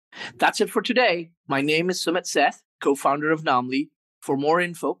 That's it for today. My name is Sumit Seth, co-founder of Namli. For more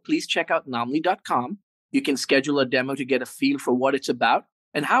info, please check out namli.com. You can schedule a demo to get a feel for what it's about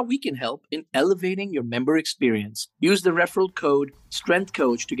and how we can help in elevating your member experience. Use the referral code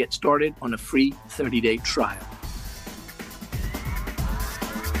STRENGTHCOACH to get started on a free 30-day trial.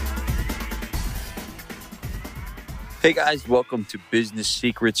 Hey guys, welcome to Business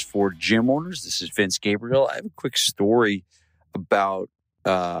Secrets for Gym Owners. This is Vince Gabriele. I have a quick story about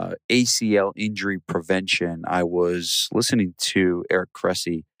ACL injury prevention. I was listening to Eric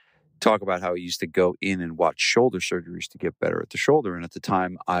Cressy talk about how he used to go in and watch shoulder surgeries to get better at the shoulder. And at the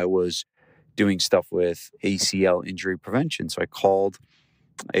time, I was doing stuff with ACL injury prevention. So I called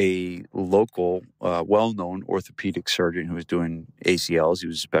a local, well-known orthopedic surgeon who was doing ACLs. He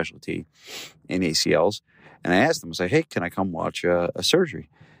was a specialty in ACLs. And I asked him, I was like, "Hey, can I come watch a surgery?"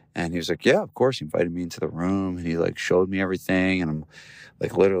 And he was like, "Yeah, of course." He invited me into the room and he showed me everything. And I'm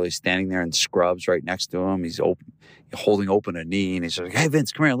literally standing there in scrubs right next to him. He's holding open a knee and he's like, "Hey,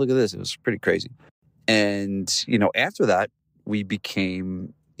 Vince, come here, look at this." It was pretty crazy. And, after that, we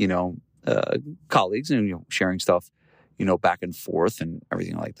became, colleagues and, sharing stuff, back and forth and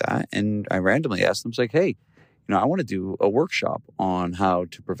everything like that. And I randomly asked him, I was like, "Hey, I want to do a workshop on how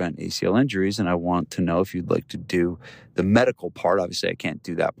to prevent ACL injuries, and I want to know if you'd like to do the medical part. Obviously, I can't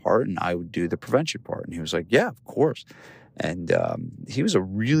do that part, and I would do the prevention part." And he was like, "Yeah, of course." And he was a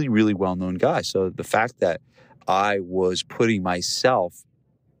really, really well-known guy. So the fact that I was putting myself,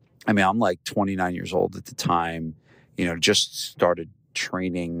 I'm 29 years old at the time, just started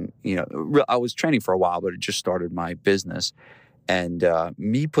training, I was training for a while, but it just started my business. And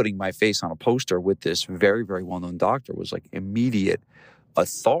me putting my face on a poster with this very, very well-known doctor was like immediate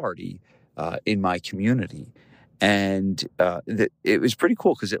authority in my community. And it was pretty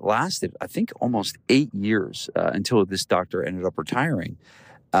cool because it lasted, I think, almost 8 years until this doctor ended up retiring.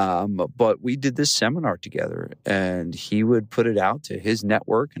 But we did this seminar together, and he would put it out to his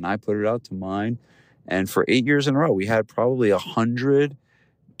network and I put it out to mine. And for 8 years in a row, we had probably 100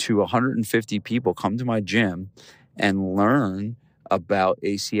 to 150 people come to my gym and learn about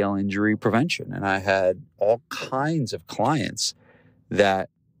ACL injury prevention. And I had all kinds of clients that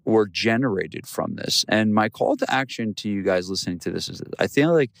were generated from this. And my call to action to you guys listening to this is, I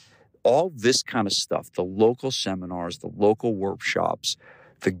feel like all this kind of stuff, the local seminars, the local workshops,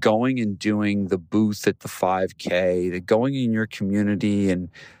 the going and doing the booth at the 5K, the going in your community and,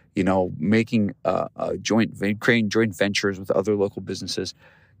 making creating joint ventures with other local businesses.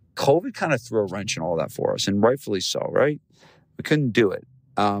 COVID kind of threw a wrench in all that for us, and rightfully so, right? We couldn't do it.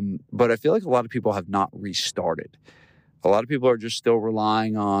 But I feel like a lot of people have not restarted. A lot of people are just still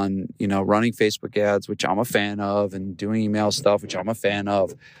relying on, running Facebook ads, which I'm a fan of, and doing email stuff, which I'm a fan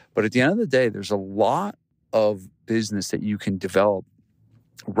of. But at the end of the day, there's a lot of business that you can develop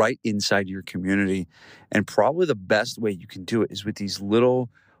right inside your community. And probably the best way you can do it is with these little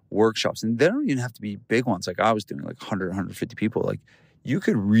workshops. And they don't even have to be big ones like I was doing, like 100, 150 people. Like, you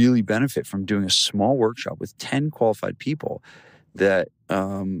could really benefit from doing a small workshop with 10 qualified people that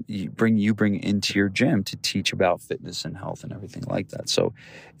you bring into your gym to teach about fitness and health and everything like that. So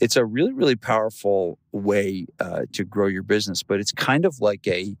it's a really, really powerful way to grow your business, but it's kind of like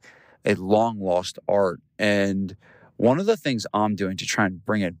a long lost art. And one of the things I'm doing to try and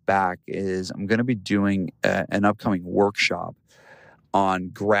bring it back is I'm going to be doing an upcoming workshop on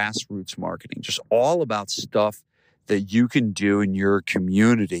grassroots marketing, just all about stuff that you can do in your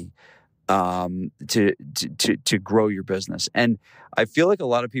community to grow your business. And I feel like a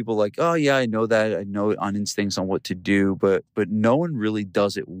lot of people like, oh yeah, I know that. I know on instincts on what to do, but no one really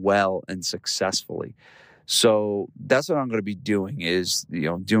does it well and successfully. So that's what I'm going to be doing is,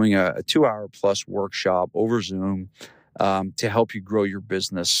 doing a 2-hour plus workshop over Zoom to help you grow your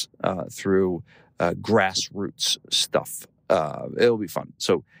business through grassroots stuff. It'll be fun.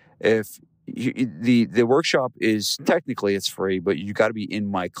 So if the workshop is technically it's free, but you got to be in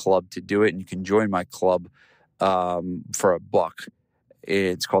my club to do it. And you can join my club for $1.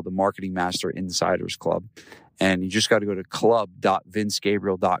 It's called the Marketing Master Insiders Club. And you just got to go to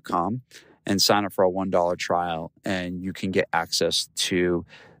club.vincegabriel.com and sign up for a $1 trial. And you can get access to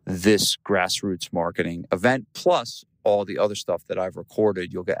this grassroots marketing event, plus all the other stuff that I've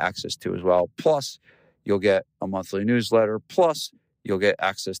recorded, you'll get access to as well. Plus, you'll get a monthly newsletter. Plus, you'll get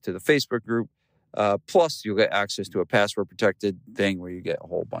access to the Facebook group. Plus, you'll get access to a password-protected thing where you get a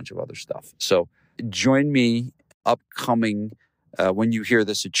whole bunch of other stuff. So join me upcoming. When you hear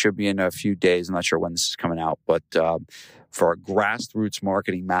this, it should be in a few days. I'm not sure when this is coming out. But for a grassroots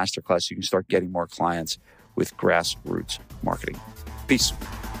marketing masterclass, you can start getting more clients with grassroots marketing. Peace.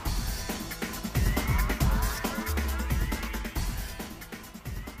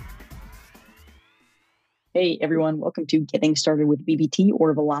 Hey everyone, welcome to Getting Started with VBT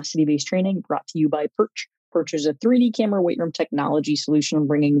or Velocity-Based Training, brought to you by Perch. Perch is a 3D camera weight room technology solution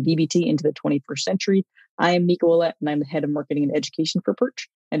bringing VBT into the 21st century. I am Nico Ouellette, and I'm the head of marketing and education for Perch.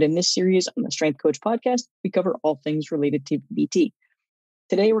 And in this series on the Strength Coach podcast, we cover all things related to VBT.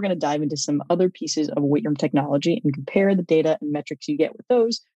 Today, we're going to dive into some other pieces of weight room technology and compare the data and metrics you get with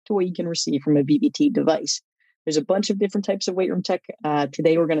those to what you can receive from a VBT device. There's a bunch of different types of weight room tech.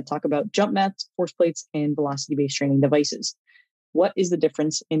 Today, we're going to talk about jump mats, force plates, and velocity-based training devices. What is the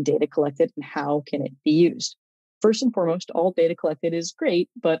difference in data collected and how can it be used? First and foremost, all data collected is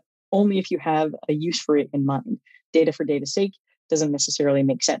great, but only if you have a use for it in mind. Data for data's sake doesn't necessarily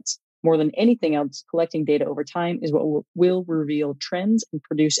make sense. More than anything else, collecting data over time is what will reveal trends and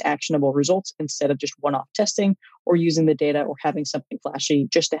produce actionable results instead of just one-off testing or using the data or having something flashy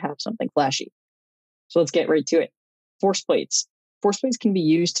just to have something flashy. So let's get right to it. Force plates. Force plates can be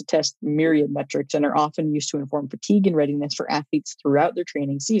used to test myriad metrics and are often used to inform fatigue and readiness for athletes throughout their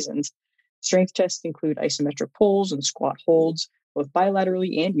training seasons. Strength tests include isometric pulls and squat holds, both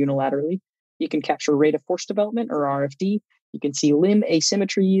bilaterally and unilaterally. You can capture rate of force development, or RFD. You can see limb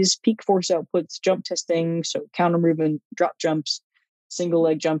asymmetries, peak force outputs, jump testing, so counter movement, drop jumps, single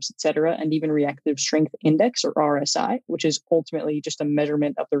leg jumps, etc., and even reactive strength index, or RSI, which is ultimately just a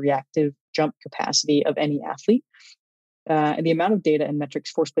measurement of the reactive jump capacity of any athlete. And the amount of data and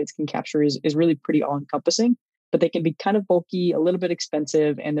metrics force plates can capture is really pretty all-encompassing. but they can be kind of bulky, a little bit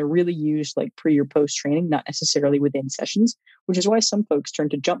expensive, and they're really used like pre or post training, not necessarily within sessions, which is why some folks turn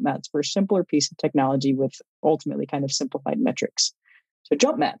to jump mats for a simpler piece of technology with ultimately kind of simplified metrics. So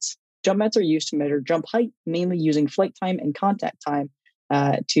jump mats. Jump mats are used to measure jump height, mainly using flight time and contact time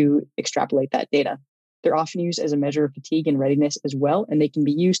to extrapolate that data. They're often used as a measure of fatigue and readiness as well, and they can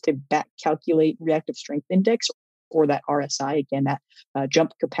be used to back calculate reactive strength index, or that RSI, again, that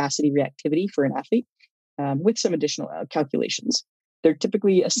jump capacity reactivity for an athlete, with some additional calculations. They're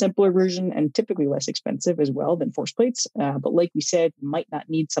typically a simpler version and typically less expensive as well than force plates. But like we said, you might not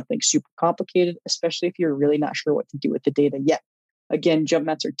need something super complicated, especially if you're really not sure what to do with the data yet. Again, jump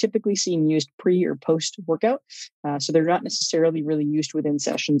mats are typically seen used pre or post workout, so they're not necessarily really used within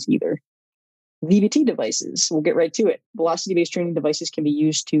sessions either. VBT devices, we'll get right to it. Velocity-based training devices can be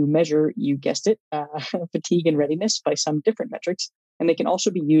used to measure, you guessed it, fatigue and readiness by some different metrics, and they can also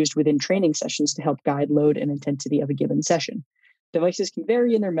be used within training sessions to help guide load and intensity of a given session. Devices can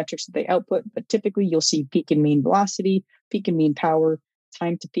vary in their metrics that they output, but typically you'll see peak and mean velocity, peak and mean power,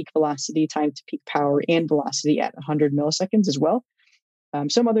 time to peak velocity, time to peak power, and velocity at 100 milliseconds as well.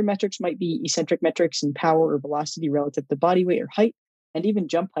 Some other metrics might be eccentric metrics and power or velocity relative to body weight or height, and even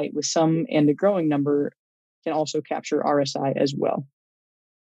jump height with some and a growing number can also capture RSI as well.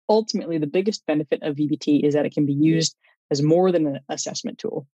 Ultimately, the biggest benefit of VBT is that it can be used as more than an assessment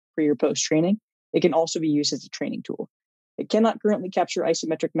tool pre or post training. It can also be used as a training tool. It cannot currently capture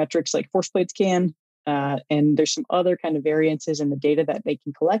isometric metrics like force plates can, and there's some other kind of variances in the data that they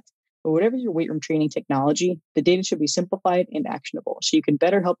can collect. But whatever your weight room training technology, the data should be simplified and actionable so you can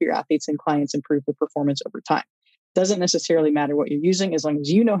better help your athletes and clients improve their performance over time. Doesn't necessarily matter what you're using, as long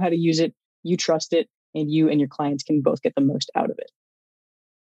as you know how to use it, you trust it, and you and your clients can both get the most out of it.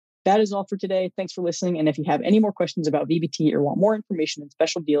 That is all for today. Thanks for listening. And if you have any more questions about VBT or want more information and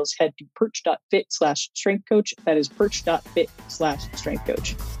special deals, head to perch.fit/strength coach. That is perch.fit/strength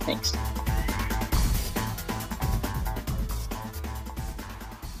coach. Thanks.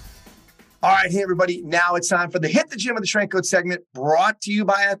 All right, hey, everybody. Now it's time for the Hit the Gym of the Strength Coach segment, brought to you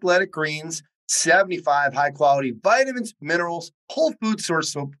by Athletic Greens. 75 high-quality vitamins, minerals, whole food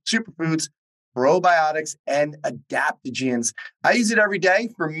source superfoods, probiotics, and adaptogens. I use it every day.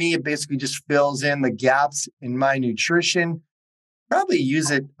 For me, it basically just fills in the gaps in my nutrition. Probably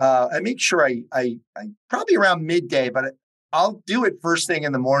use it. I make sure I probably around midday, but I'll do it first thing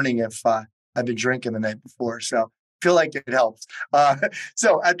in the morning if I've been drinking the night before. So feel like it helps.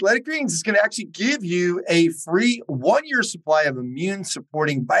 So Athletic Greens is going to actually give you a free 1-year supply of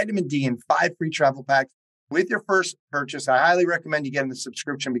immune-supporting vitamin D and 5 free travel packs with your first purchase. I highly recommend you getting the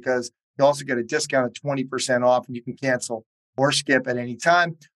subscription because you also get a discount of 20% off, and you can cancel or skip at any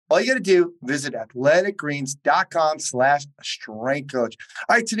time. All you got to do, visit athleticgreens.com/strength coach.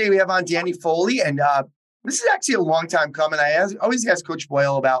 All right, today we have on Danny Foley, and this is actually a long time coming. I always ask Coach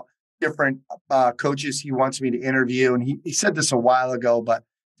Boyle about different coaches he wants me to interview. And he said this a while ago, but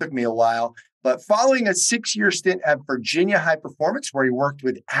it took me a while. But following a 6-year stint at Virginia High Performance, where he worked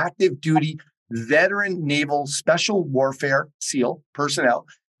with active duty veteran naval special warfare SEAL personnel,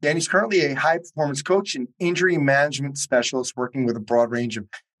 Danny's currently a high performance coach and injury management specialist working with a broad range of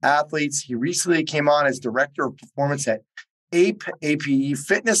athletes. He recently came on as director of performance at APE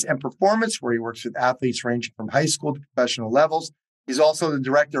Fitness and Performance, where he works with athletes ranging from high school to professional levels. He's also the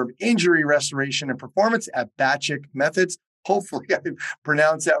director of injury restoration and performance at Batchick Methods. Hopefully I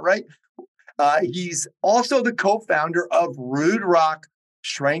pronounced that right. He's also the co-founder of Rude Rock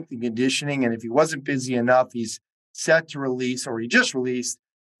Strength and Conditioning. And if he wasn't busy enough, he's set to release, or he just released,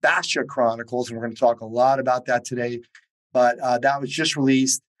 Fascia Chronicles. And we're going to talk a lot about that today. But that was just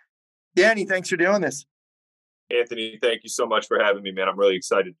released. Danny, thanks for doing this. Anthony, thank you so much for having me, man. I'm really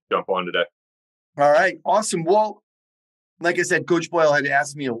excited to jump on today. All right. Awesome. Well, like I said, Coach Boyle had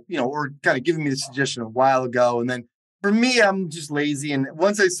asked me, or kind of given me the suggestion a while ago. And then for me, I'm just lazy. And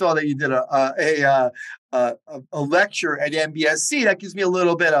once I saw that you did a lecture at MBSC, that gives me a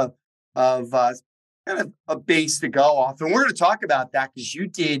little bit of kind of a base to go off. And we're going to talk about that because you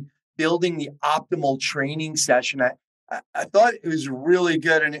did building the optimal training session. I thought it was really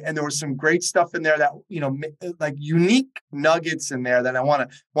good. And there was some great stuff in there that, like unique nuggets in there that I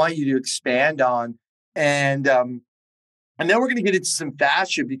want you to expand on. And then we're going to get into some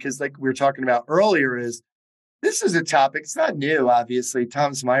fascia because, like we were talking about earlier, this is a topic. It's not new, obviously.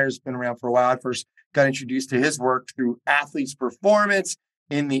 Thomas Meyer's been around for a while. I first got introduced to his work through Athletes Performance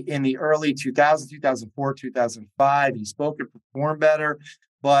in the early 2000s, 2004, 2005. He spoke at Perform Better.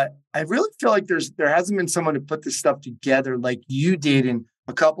 But I really feel like there hasn't been someone to put this stuff together like you did in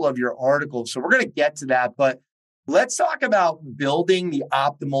a couple of your articles. So we're going to get to that. But let's talk about building the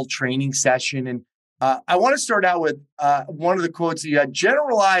optimal training session. And I want to start out with one of the quotes you had: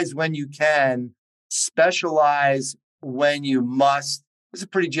 generalize when you can, specialize when you must. It's a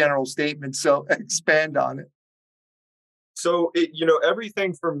pretty general statement, so expand on it. So,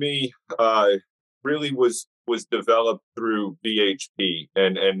 everything for me really was developed through VHP,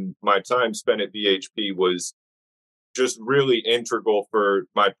 and my time spent at VHP was just really integral for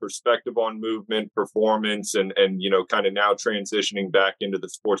my perspective on movement, performance, and kind of now transitioning back into the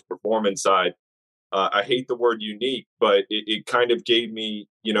sports performance side. I hate the word unique, but it kind of gave me,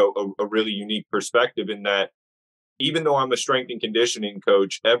 a really unique perspective in that even though I'm a strength and conditioning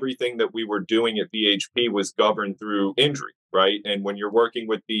coach, everything that we were doing at VHP was governed through injury, right? And when you're working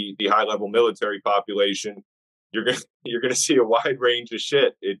with the high level military population, you're gonna see a wide range of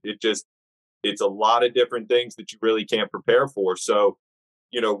shit. It's a lot of different things that you really can't prepare for. So,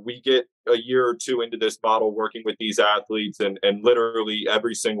 we get a year or two into this model working with these athletes, and literally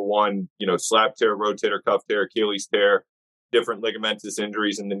every single one, slap tear, rotator cuff tear, Achilles tear, different ligamentous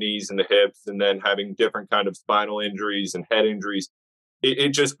injuries in the knees and the hips, and then having different kind of spinal injuries and head injuries. We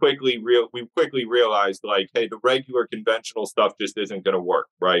quickly realized, like, hey, the regular conventional stuff just isn't going to work,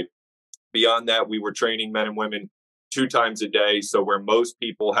 right? Beyond that, we were training men and women 2 times a day. So where most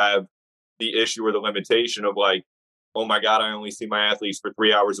people have the issue or the limitation of like, oh my God, I only see my athletes for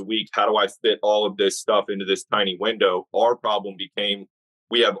 3 hours a week. How do I fit all of this stuff into this tiny window? Our problem became,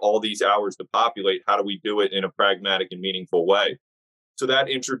 we have all these hours to populate. How do we do it in a pragmatic and meaningful way? So that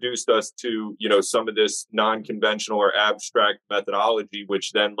introduced us to, some of this non-conventional or abstract methodology,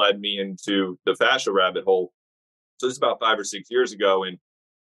 which then led me into the fascia rabbit hole. So this is about 5 or 6 years ago. And,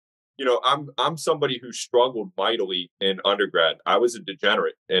 I'm somebody who struggled mightily in undergrad. I was a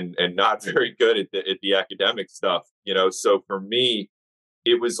degenerate and not very good at the academic stuff, So for me,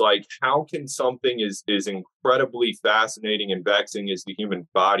 it was like, how can something as incredibly fascinating and vexing as the human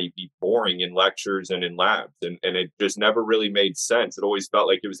body be boring in lectures and in labs? And it just never really made sense. It always felt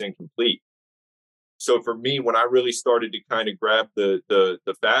like it was incomplete. So for me, when I really started to kind of grab the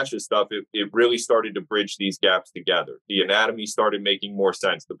fascia stuff, it really started to bridge these gaps together. The anatomy started making more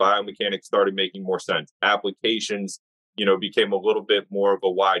sense. The biomechanics started making more sense. Applications, became a little bit more of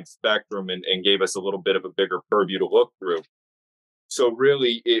a wide spectrum and gave us a little bit of a bigger purview to look through. So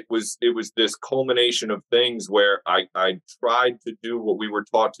really, it was this culmination of things where I tried to do what we were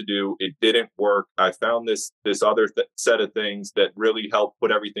taught to do. It didn't work. I found this other set of things that really helped put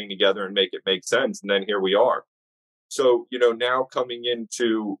everything together and make it make sense. And then here we are. So, now coming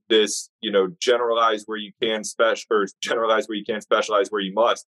into this, generalize where you can generalize where you can, specialize where you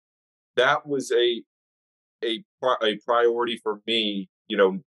must. That was a priority for me,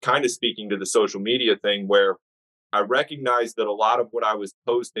 kind of speaking to the social media thing where I recognized that a lot of what I was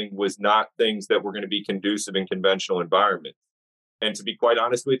posting was not things that were going to be conducive in conventional environments. And to be quite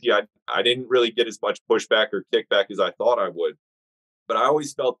honest with you, I didn't really get as much pushback or kickback as I thought I would. But I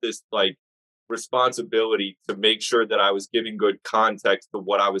always felt this like responsibility to make sure that I was giving good context to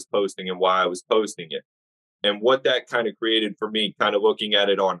what I was posting and why I was posting it. And what that kind of created for me, kind of looking at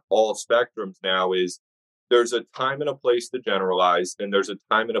it on all spectrums now, is there's a time and a place to generalize, and there's a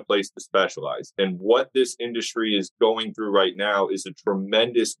time and a place to specialize. And what this industry is going through right now is a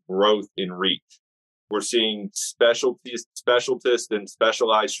tremendous growth in reach. We're seeing specialists and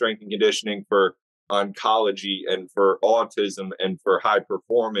specialized strength and conditioning for oncology and for autism and for high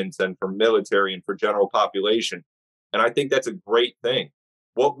performance and for military and for general population. And I think that's a great thing.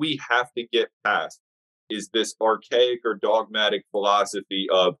 What we have to get past is this archaic or dogmatic philosophy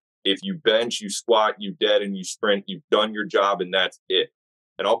of, if you bench, you squat, you dead, and you sprint, you've done your job, and that's it.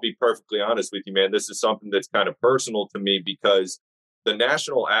 And I'll be perfectly honest with you, man, this is something that's kind of personal to me, because the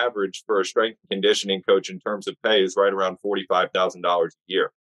national average for a strength and conditioning coach in terms of pay is right around $45,000 a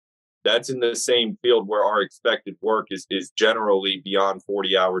year. That's in the same field where our expected work is generally beyond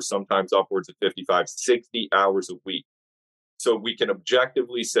 40 hours, sometimes upwards of 55, 60 hours a week. So we can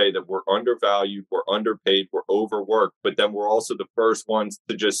objectively say that we're undervalued, we're underpaid, we're overworked, but then we're also the first ones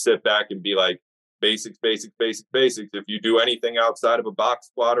to just sit back and be like, basics, basics, basics, basics. If you do anything outside of a box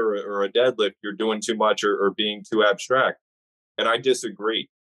squat or a deadlift, you're doing too much or being too abstract. And I disagree.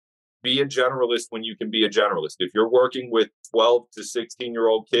 Be a generalist when you can be a generalist. If you're working with 12 to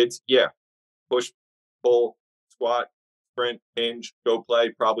 16-year-old kids, yeah, push, pull, squat, sprint, hinge, go play,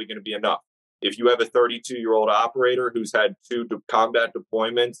 probably going to be enough. If you have a 32-year-old operator who's had 2 combat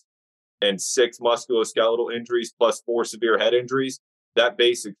deployments and 6 musculoskeletal injuries plus 4 severe head injuries, that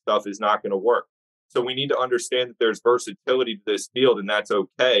basic stuff is not going to work. So we need to understand that there's versatility to this field, and that's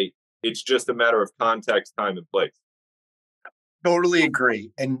okay. It's just a matter of context, time, and place. Totally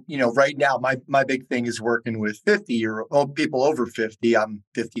agree. And, right now, my big thing is working with 50-year-old people over 50. I'm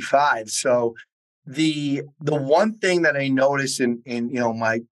 55. So the one thing that I noticed in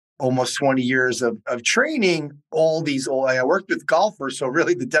my almost 20 years of training, I worked with golfers, so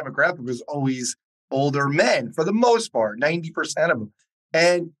really the demographic was always older men for the most part, 90% of them.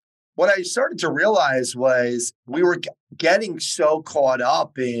 And what I started to realize was we were getting so caught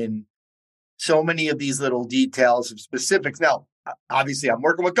up in so many of these little details of specifics. Now, obviously, I'm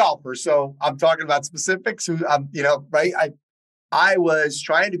working with golfers, so I'm talking about specifics. Right? I was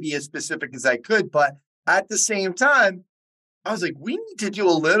trying to be as specific as I could, but at the same time, I was like, we need to do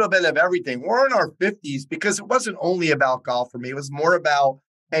a little bit of everything. We're in our 50s because it wasn't only about golf for me. It was more about,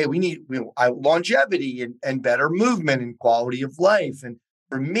 hey, we need longevity and better movement and quality of life. And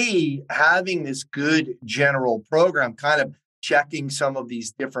for me, having this good general program, kind of checking some of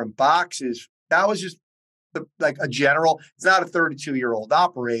these different boxes, that was just like a general, it's not a 32-year-old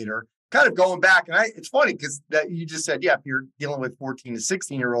operator. Kind of going back, and it's funny because that you just said, yeah, if you're dealing with 14 to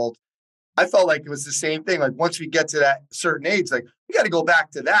 16-year-olds, I felt like it was the same thing. Like once we get to that certain age, like we got to go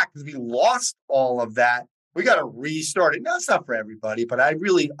back to that because we lost all of that. We got to restart it. No, it's not for everybody, but I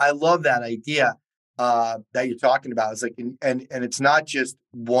love that idea that you're talking about. It's like, and it's not just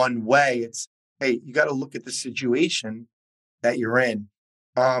one way. It's, hey, you got to look at the situation that you're in.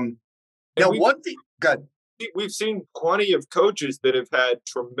 One thing, good. We've seen plenty of coaches that have had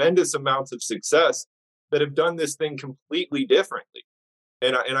tremendous amounts of success that have done this thing completely differently.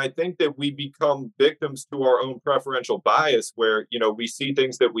 And I think that we become victims to our own preferential bias where, we see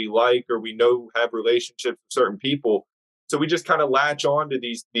things that we like or we know have relationships with certain people. So we just kind of latch on to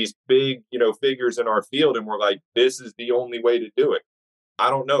these big, figures in our field. And we're like, this is the only way to do it. I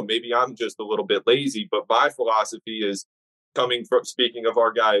don't know. Maybe I'm just a little bit lazy, but my philosophy is coming from, speaking of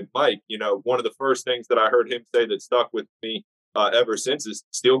our guy, Mike, one of the first things that I heard him say that stuck with me ever since is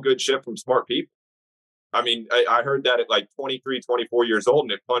steal good shit from smart people. I mean, I heard that at like 23, 24 years old,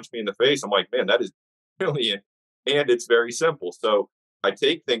 and it punched me in the face. I'm like, man, that is brilliant. And it's very simple. So I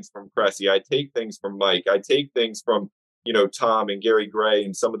take things from Cressy. I take things from Mike. I take things from, Tom and Gary Gray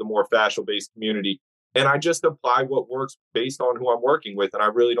and some of the more fascia-based community. And I just apply what works based on who I'm working with. And I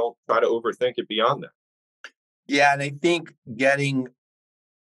really don't try to overthink it beyond that. Yeah. And I think getting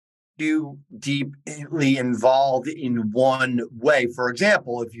too deeply involved in one way, for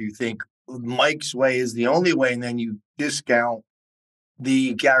example, if you think Mike's way is the only way, and then you discount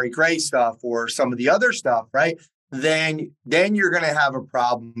the Gary Gray stuff or some of the other stuff, right? Then you're going to have a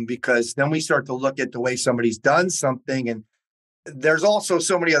problem because then we start to look at the way somebody's done something. And there's also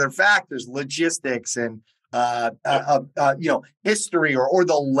so many other factors, logistics and, history or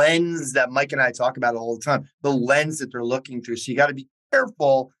the lens that Mike and I talk about all the time, the lens that they're looking through. So you got to be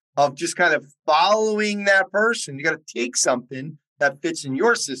careful of just kind of following that person. You got to take something that fits in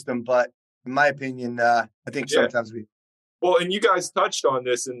your system. But in my opinion, I think sometimes well, and you guys touched on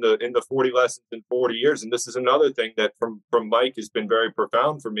this in the 40 lessons in 40 years. And this is another thing that from Mike has been very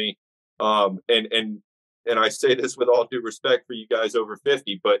profound for me. And I say this with all due respect for you guys over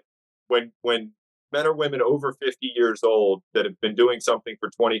 50, but when men or women over 50 years old that have been doing something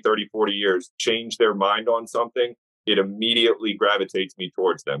for 20, 30, 40 years change their mind on something, it immediately gravitates me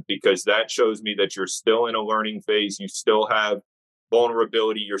towards them because that shows me that you're still in a learning phase. You still have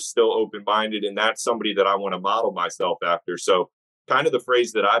vulnerability. You're still open-minded. And that's somebody that I want to model myself after. So kind of the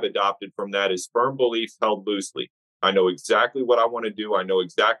phrase that I've adopted from that is firm beliefs held loosely. I know exactly what I want to do. I know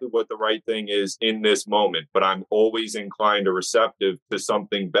exactly what the right thing is in this moment, but I'm always inclined or receptive to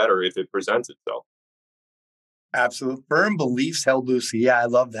something better if it presents itself. Absolute firm beliefs held loosely. Yeah, I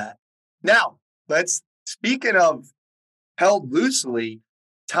love that. Now, speaking of held loosely,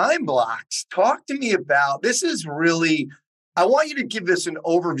 time blocks. Talk to me about, this is really, I want you to give us an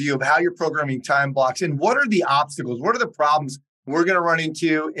overview of how you're programming time blocks and what are the obstacles? What are the problems we're going to run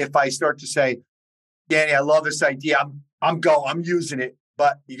into if I start to say, Danny, I love this idea. I'm using it,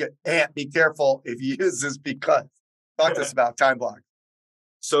 but be careful if you use this because. Talk to us about time blocks.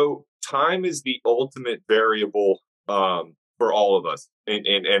 So time is the ultimate variable for all of us,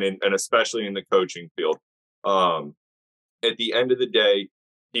 and especially in the coaching field. At the end of the day,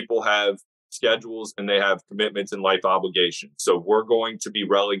 people have schedules and they have commitments and life obligations. So we're going to be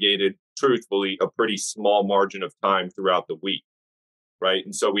relegated, truthfully, a pretty small margin of time throughout the week, right?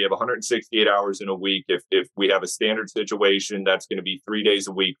 And so we have 168 hours in a week. If we have a standard situation, that's going to be 3 days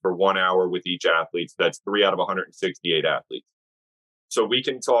a week for 1 hour with each athlete. So that's 3 out of 168 athletes. So we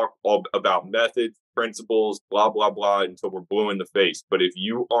can talk all about methods, principles, blah, blah, blah, until we're blue in the face. But if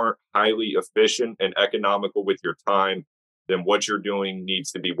you aren't highly efficient and economical with your time, then what you're doing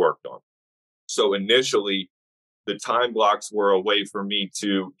needs to be worked on. So initially, the time blocks were a way for me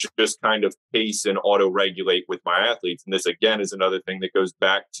to just kind of pace and auto-regulate with my athletes. And this, again, is another thing that goes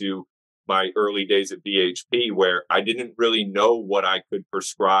back to my early days at BHP, where I didn't really know what I could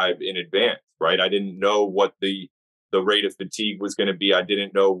prescribe in advance, right? I didn't know what the rate of fatigue was going to be. I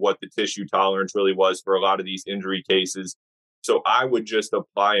didn't know what the tissue tolerance really was for a lot of these injury cases. So I would just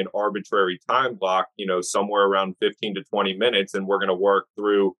apply an arbitrary time block, somewhere around 15 to 20 minutes, and we're going to work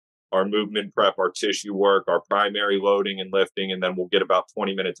through our movement prep, our tissue work, our primary loading and lifting, and then we'll get about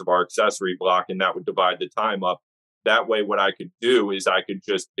 20 minutes of our accessory block, and that would divide the time up. That way, what I could do is I could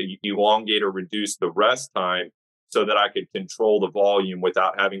just elongate or reduce the rest time so that I could control the volume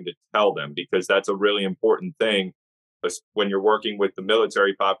without having to tell them, because that's a really important thing when you're working with the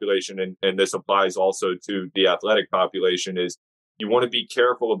military population, and this applies also to the athletic population, is you want to be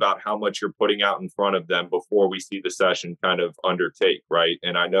careful about how much you're putting out in front of them before we see the session kind of undertake, right?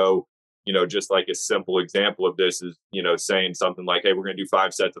 And I know, just like a simple example of this is, saying something like, hey, we're going to do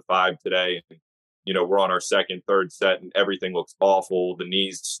 5 sets of 5 today. And, we're on our second, third set and everything looks awful. The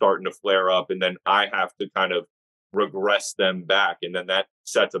knees starting to flare up. And then I have to kind of regress them back. And then that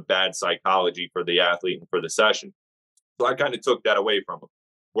sets a bad psychology for the athlete and for the session. So I kind of took that away from them.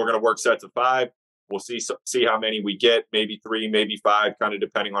 We're going to work sets of 5. We'll see how many we get, maybe 3, maybe 5, kind of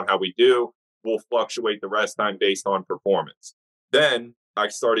depending on how we do. We'll fluctuate the rest time based on performance. Then I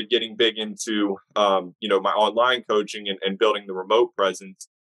started getting big into, my online coaching and building the remote presence.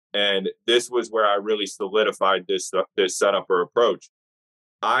 And this was where I really solidified this setup or approach.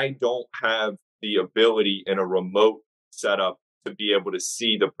 I don't have the ability in a remote setup to be able to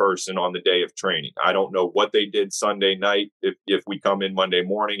see the person on the day of training. I don't know what they did Sunday night, if we come in Monday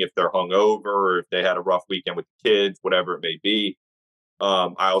morning, if they're hungover or if they had a rough weekend with the kids, whatever it may be.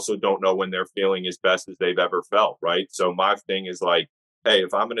 I also don't know when they're feeling as best as they've ever felt, right? So my thing is like, hey,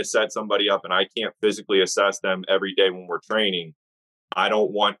 if I'm going to set somebody up and I can't physically assess them every day when we're training, I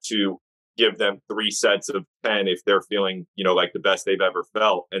don't want to give them 3 sets of 10 if they're feeling, like the best they've ever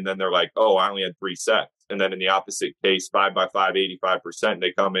felt. And then they're like, oh, I only had 3 sets. And then in the opposite case, 5 by 5, 85%,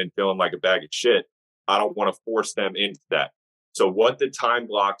 they come in feeling like a bag of shit. I don't want to force them into that. So what the time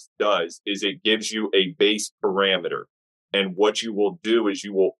blocks does is it gives you a base parameter. And what you will do is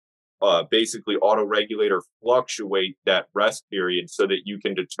you will basically auto-regulate or fluctuate that rest period so that you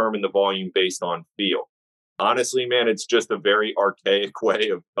can determine the volume based on feel. Honestly, man, it's just a very archaic way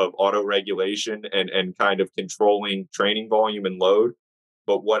of auto-regulation and kind of controlling training volume and load.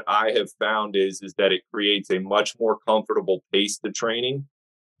 But what I have found is that it creates a much more comfortable pace to training.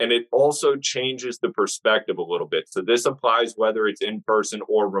 And it also changes the perspective a little bit. So this applies whether it's in person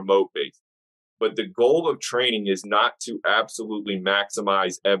or remote based. But the goal of training is not to absolutely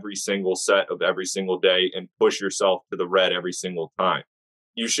maximize every single set of every single day and push yourself to the red every single time.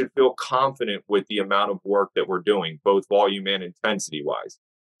 You should feel confident with the amount of work that we're doing, both volume and intensity wise.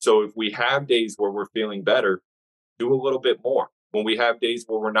 So if we have days where we're feeling better, do a little bit more. When we have days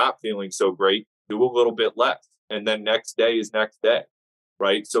where we're not feeling so great, do a little bit less. And then next day is next day,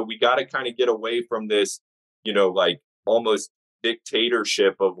 right? So we got to kind of get away from this, like almost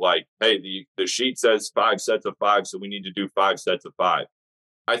dictatorship of like, hey, the sheet says 5 sets of 5, so we need to do 5 sets of 5.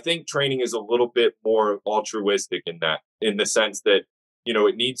 I think training is a little bit more altruistic in the sense that,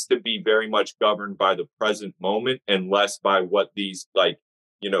 it needs to be very much governed by the present moment and less by what these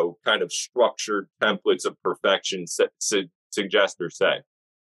kind of structured templates of perfection suggest or say.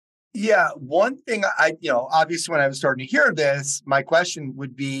 Yeah. One thing obviously when I was starting to hear this, my question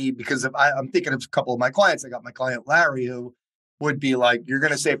would be, because I'm thinking of a couple of my clients. I got my client, Larry, who would be like, you're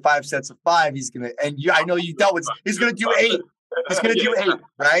going to say 5 sets of 5. He's going to, and I know you dealt with, he's going to do 8. He's going to do 8,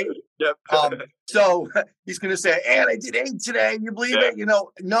 right? Yep. So he's going to say, and I did 8 today. You believe it?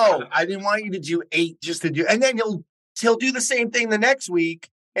 No, I didn't want you to do 8 just to do, and then he'll do the same thing the next week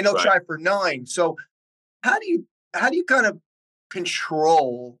and he'll try for 9. So how do you kind of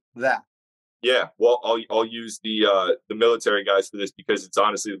control that? Yeah, well, I'll use the military guys for this because it's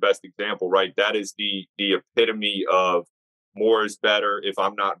honestly the best example, right? That is the epitome of more is better. If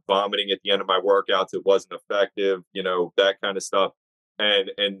I'm not vomiting at the end of my workouts, it wasn't effective, that kind of stuff.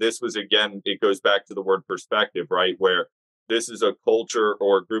 And this was, again, it goes back to the word perspective, right? Where this is a culture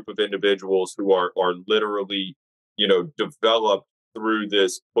or a group of individuals who are literally, developed through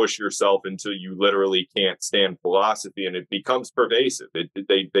this push yourself until you literally can't stand philosophy, and it becomes pervasive.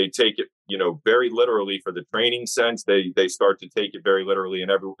 They take it, very literally for the training sense. They start to take it very literally in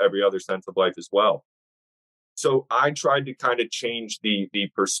every other sense of life as well. So I tried to kind of change the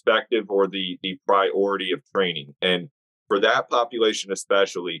perspective or the priority of training. And for that population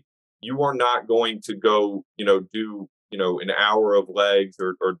especially, you are not going to go, do, an hour of legs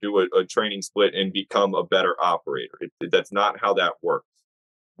or do a training split and become a better operator. That's not how that works.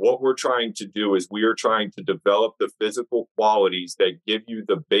 what we're trying to do is we are trying to develop the physical qualities that give you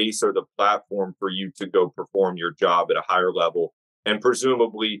the base or the platform for you to go perform your job at a higher level, and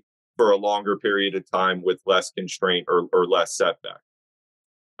presumably for a longer period of time with less constraint or less setback.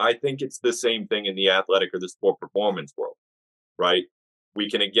 I think it's the same thing in the athletic or the sport performance world, right? We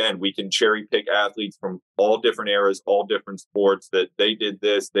can cherry pick athletes from all different eras, all different sports, that they did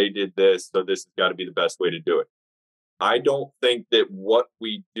this, so this has got to be the best way to do it. I don't think that what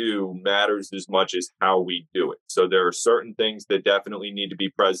we do matters as much as how we do it. So there are certain things that definitely need to be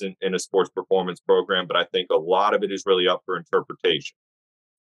present in a sports performance program, but I think a lot of it is really up for interpretation.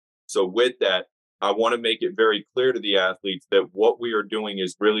 So with that, I want to make it very clear to the athletes that what we are doing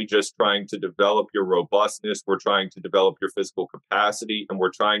is really just trying to develop your robustness. We're trying to develop your physical capacity, and we're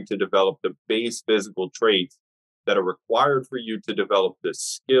trying to develop the base physical traits that are required for you to develop the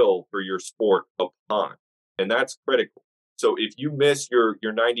skill for your sport upon. And that's critical. So if you miss your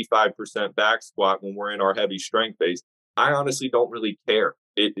 95% back squat when we're in our heavy strength phase, I honestly don't really care.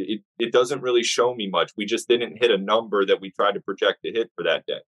 It doesn't really show me much. We just didn't hit a number that we tried to project to hit for that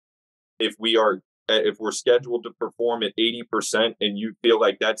day. If we're scheduled to perform at 80% and you feel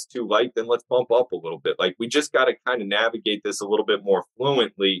like that's too light, then let's bump up a little bit. Like, we just got to kind of navigate this a little bit more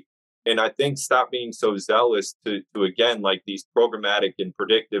fluently. And I think stop being so zealous to again, like these programmatic and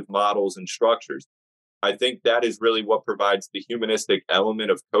predictive models and structures. I think that is really what provides the humanistic element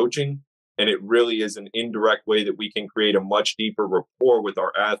of coaching. And it really is an indirect way that we can create a much deeper rapport with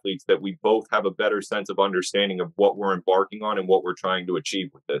our athletes, that we both have a better sense of understanding of what we're embarking on and what we're trying to achieve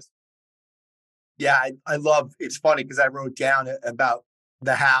with this. Yeah, I love, it's funny because I wrote down about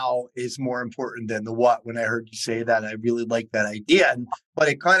the how is more important than the what. When I heard you say that, I really like that idea. But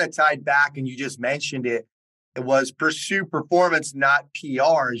it kind of tied back, and you just mentioned it. It was pursue performance, not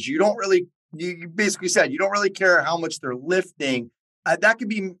PRs. You basically said you don't really care how much they're lifting. That could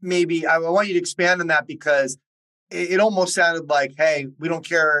be maybe, I want you to expand on that, because it almost sounded like, hey, we don't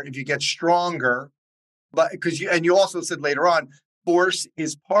care if you get stronger, but you also said later on, force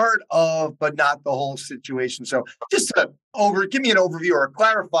is part of, but not the whole situation. So just give me an overview or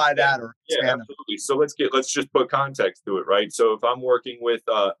clarify that, or expand. Absolutely. So let's just put context to it, right? So if I'm working with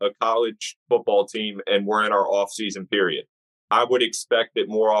a college football team and we're in our off-season period, I would expect that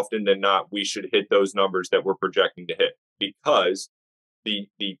more often than not, we should hit those numbers that we're projecting to hit, because the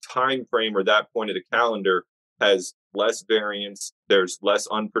time frame or that point of the calendar has less variance. There's less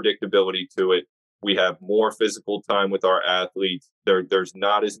unpredictability to it. We have more physical time with our athletes. There's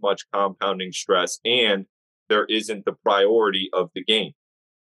not as much compounding stress, and there isn't the priority of the game.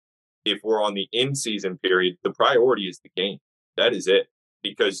 If we're on the in-season period, the priority is the game. That is it.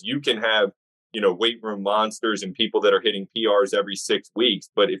 Because you can have, weight room monsters and people that are hitting PRs every 6 weeks,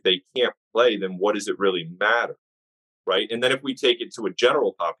 but if they can't play, then what does it really matter? Right? And then if we take it to a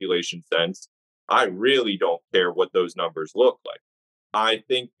general population sense, I really don't care what those numbers look like. I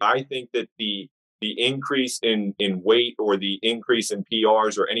think that the increase in weight or the increase in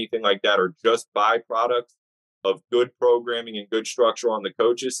PRs or anything like that are just byproducts of good programming and good structure on the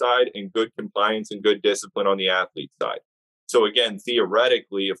coach's side, and good compliance and good discipline on the athlete side. So again,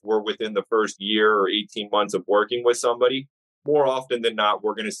 theoretically, if we're within the first year or 18 months of working with somebody, more often than not,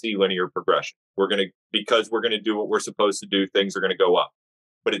 we're going to see linear progression. Because we're going to do what we're supposed to do, things are going to go up.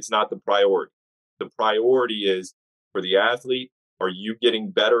 But it's not the priority. The priority is for the athlete. Are you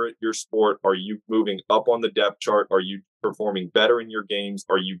getting better at your sport? Are you moving up on the depth chart? Are you performing better in your games?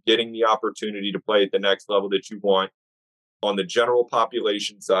 Are you getting the opportunity to play at the next level that you want? On the general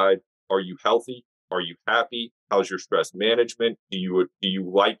population side, are you healthy? Are you happy? How's your stress management? Do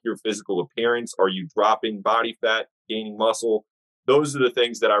you like your physical appearance? Are you dropping body fat, gaining muscle? Those are the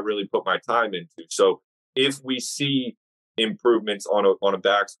things that I really put my time into. So if we see improvements on a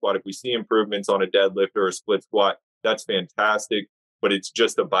back squat, if we see improvements on a deadlift or a split squat, that's fantastic, but it's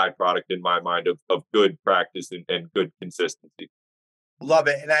just a byproduct in my mind of good practice and good consistency. Love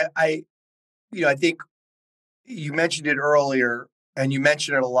it. And I think you mentioned it earlier, and you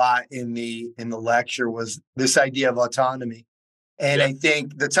mentioned it a lot in the lecture, was this idea of autonomy. And I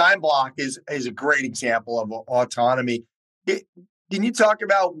think the time block is a great example of autonomy. Can you talk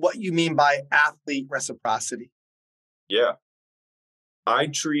about what you mean by athlete reciprocity? Yeah. I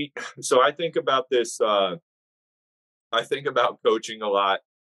think about this, I think about coaching a lot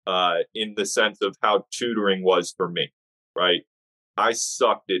in the sense of how tutoring was for me, right? I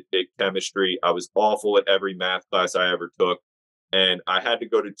sucked at chemistry. I was awful at every math class I ever took. And I had to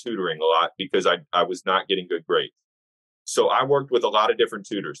go to tutoring a lot because I was not getting good grades. So I worked with a lot of different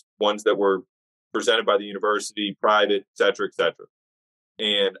tutors, ones that were presented by the university, private, et cetera, et cetera.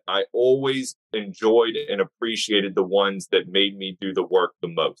 And I always enjoyed and appreciated the ones that made me do the work the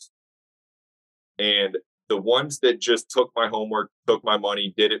most. And the ones that just took my homework, took my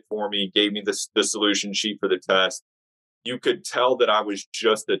money, did it for me, gave me the solution sheet for the test, you could tell that I was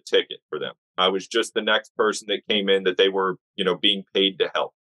just a ticket for them. I was just the next person that came in that they were, being paid to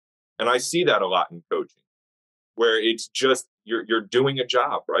help. And I see that a lot in coaching, where it's just you're doing a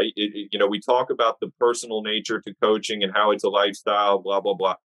job, right? We talk about the personal nature to coaching and how it's a lifestyle, blah, blah,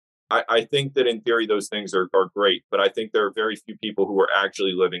 blah. I think that in theory, those things are great, but I think there are very few people who are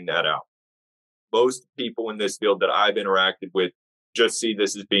actually living that out. Most people in this field that I've interacted with just see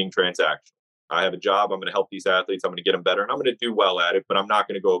this as being transactional. I have a job. I'm going to help these athletes. I'm going to get them better, and I'm going to do well at it, but I'm not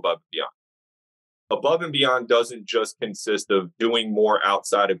going to go above and beyond. Above and beyond doesn't just consist of doing more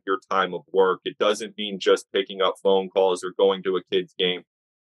outside of your time of work. It doesn't mean just picking up phone calls or going to a kid's game.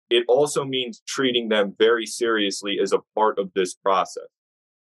 It also means treating them very seriously as a part of this process.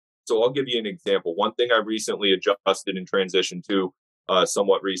 So I'll give you an example. One thing I recently adjusted and transitioned to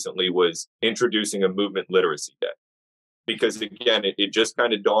somewhat recently was introducing a movement literacy day. Because again, it just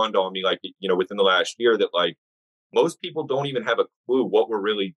kind of dawned on me, within the last year that most people don't even have a clue what we're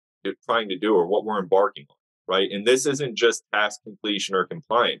really trying to do or what we're embarking on, right? And this isn't just task completion or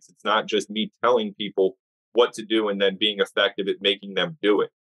compliance. It's not just me telling people what to do and then being effective at making them do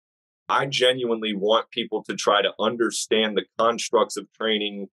it. I genuinely want people to try to understand the constructs of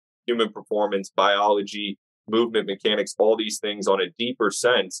training, human performance, biology, movement mechanics, all these things on a deeper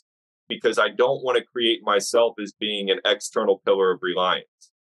sense, because I don't want to create myself as being an external pillar of reliance.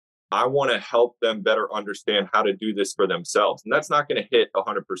 I want to help them better understand how to do this for themselves. And that's not going to hit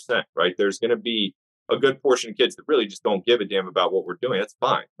 100%, right? There's going to be a good portion of kids that really just don't give a damn about what we're doing. That's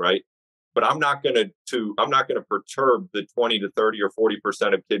fine, right? But I'm not going to perturb the 20 to 30 or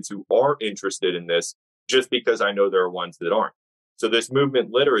 40% of kids who are interested in this just because I know there are ones that aren't. So this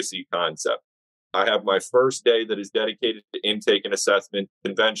movement literacy concept, I have my first day that is dedicated to intake and assessment,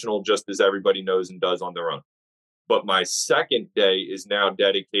 conventional, just as everybody knows and does on their own. But my second day is now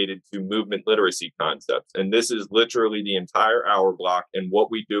dedicated to movement literacy concepts. And this is literally the entire hour block. And what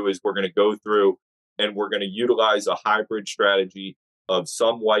we do is we're going to go through and we're going to utilize a hybrid strategy of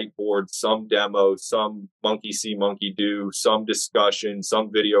some whiteboard, some demo, some monkey see, monkey do, some discussion, some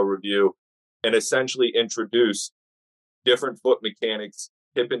video review, and essentially introduce different foot mechanics,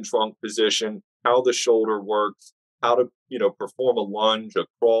 hip and trunk position, how the shoulder works, how to, perform a lunge, a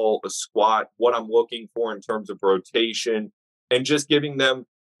crawl, a squat, what I'm looking for in terms of rotation, and just giving them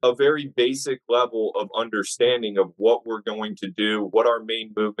a very basic level of understanding of what we're going to do, what our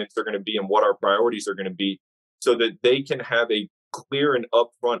main movements are going to be, and what our priorities are going to be, so that they can have a clear and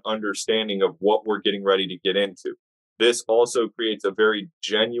upfront understanding of what we're getting ready to get into. This also creates a very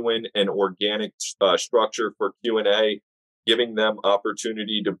genuine and organic structure for Q&A, giving them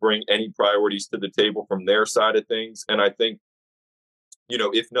opportunity to bring any priorities to the table from their side of things. And I think,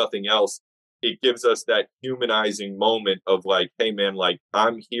 if nothing else, it gives us that humanizing moment of hey man,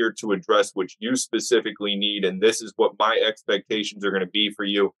 I'm here to address what you specifically need. And this is what my expectations are going to be for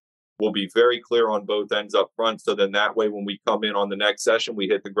you. We'll be very clear on both ends up front. So then that way, when we come in on the next session, we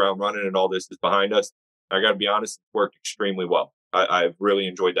hit the ground running and all this is behind us. I got to be honest, it worked extremely well. I've really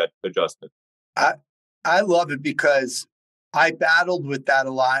enjoyed that adjustment. I love it because I battled with that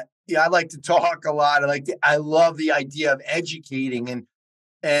a lot. Yeah, I like to talk a lot. I love the idea of educating,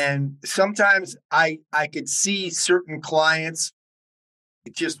 and sometimes I could see certain clients,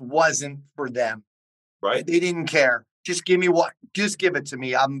 it just wasn't for them. Right? They didn't care. Just give it to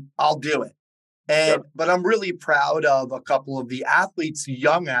me. I'll do it. But I'm really proud of a couple of the athletes,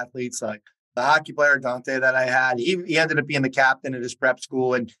 young athletes, like the hockey player Dante that I had. He ended up being the captain at his prep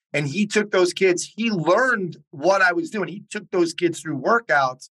school, and he took those kids. He learned what I was doing. He took those kids through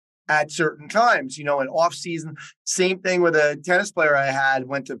workouts at certain times, in off season. Same thing with a tennis player I had,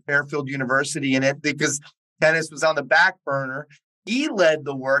 went to Fairfield University, and because tennis was on the back burner, he led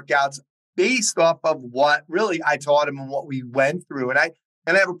the workouts based off of what really I taught him and what we went through. And I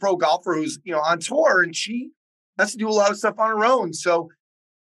have a pro golfer who's, on tour, and she has to do a lot of stuff on her own. So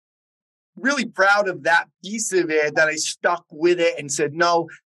really proud of that piece of it, that I stuck with it and said, no,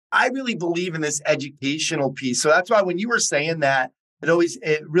 I really believe in this educational piece. So that's why when you were saying that,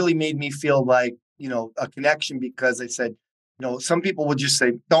 it really made me feel like, a connection, because I said, some people would just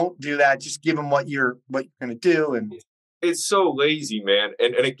say, don't do that. Just give them what you're going to do. And it's so lazy, man.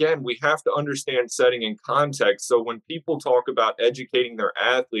 And again, we have to understand setting in context. So when people talk about educating their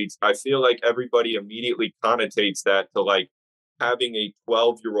athletes, I feel like everybody immediately connotates that to having a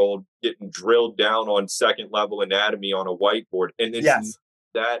 12-year-old getting drilled down on second level anatomy on a whiteboard. And it's not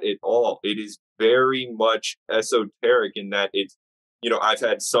that at all. It is very much esoteric in that it's I've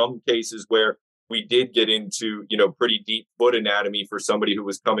had some cases where we did get into, pretty deep foot anatomy for somebody who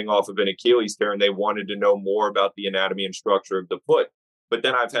was coming off of an Achilles tear and they wanted to know more about the anatomy and structure of the foot. But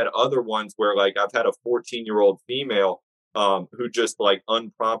then I've had other ones where, like, I've had a 14-year-old female who just, like,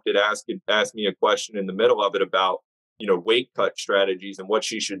 unprompted asked me a question in the middle of it about, weight cut strategies and what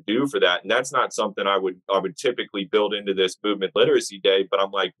she should do for that. And that's not something I would typically build into this movement literacy day, but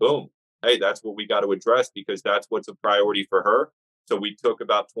I'm like, boom, hey, that's what we got to address because that's what's a priority for her. So we took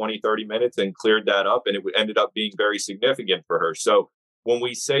about 20, 30 minutes and cleared that up, and it ended up being very significant for her. So when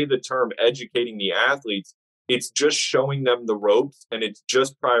we say the term educating the athletes, it's just showing them the ropes, and it's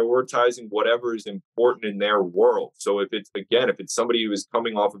just prioritizing whatever is important in their world. So if it's somebody who is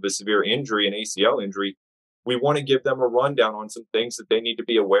coming off of a severe injury, an ACL injury, we want to give them a rundown on some things that they need to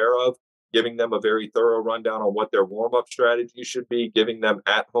be aware of, giving them a very thorough rundown on what their warm-up strategy should be, giving them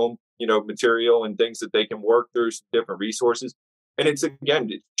at-home, material and things that they can work through, some different resources. And it's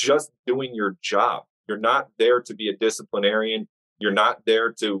just doing your job. You're not there to be a disciplinarian. You're not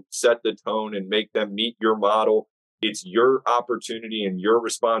there to set the tone and make them meet your model. It's your opportunity and your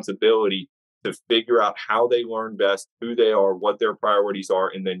responsibility to figure out how they learn best, who they are, what their priorities are,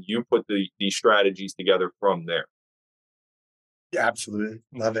 and then you put the strategies together from there. Yeah, absolutely.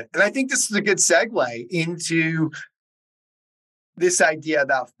 Love it. And I think this is a good segue into this idea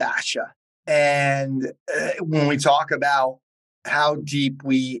about fascia. And when we talk about how deep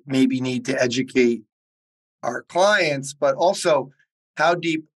we maybe need to educate our clients, but also how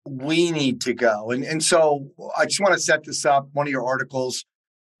deep we need to go. And so I just want to set this up. One of your articles,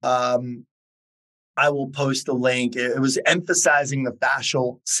 I will post a link. It was emphasizing the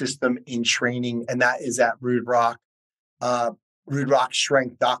fascial system in training, and that is at Roodrock,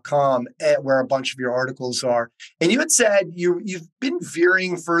 roodrockstrength.com, where a bunch of your articles are. And you had said you've been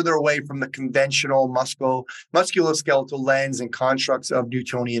veering further away from the conventional musculoskeletal lens and constructs of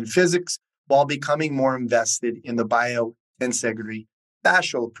Newtonian physics while becoming more invested in the biotensegrity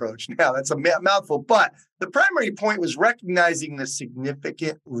fascial approach. Now, that's a mouthful, but the primary point was recognizing the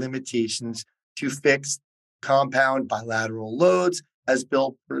significant limitations to fixed compound bilateral loads, as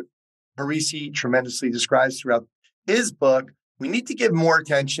Bill Parisi tremendously describes throughout his book. We need to give more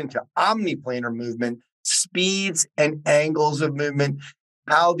attention to omniplanar movement, speeds and angles of movement,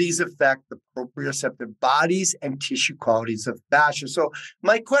 how these affect the proprioceptive bodies and tissue qualities of fascia. So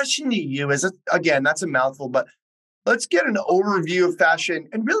my question to you is, again, that's a mouthful, but let's get an overview of fascia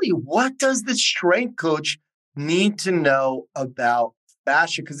and really what does the strength coach need to know about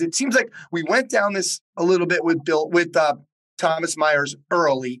fascia? Because it seems like we went down this a little bit with Thomas Myers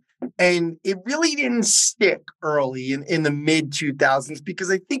early, and it really didn't stick early in the mid 2000s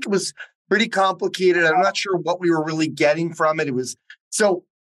because I think it was pretty complicated. I'm not sure what we were really getting from it. It was so,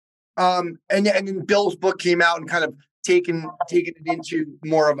 and then Bill's book came out and kind of taken it into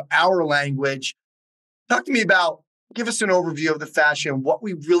more of our language. Talk to me about, give us an overview of the fascia and what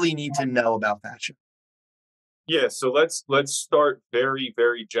we really need to know about fascia. Yeah, so let's start very,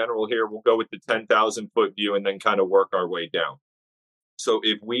 very general here. We'll go with the 10,000-foot view and then kind of work our way down. So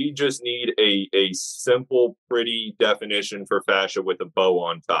if we just need a simple, pretty definition for fascia with a bow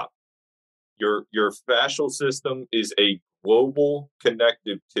on top, your fascial system is a global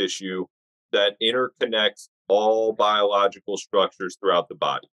connective tissue that interconnects all biological structures throughout the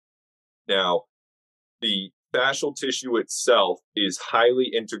body. Now, the fascial tissue itself is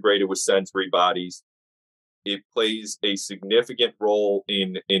highly integrated with sensory bodies. It plays a significant role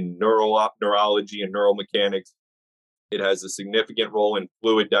in neurology and neuromechanics. It has a significant role in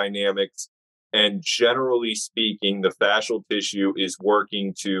fluid dynamics. And generally speaking, the fascial tissue is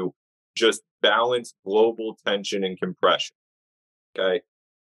working to just balance global tension and compression. Okay.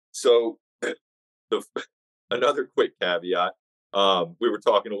 So another quick caveat. We were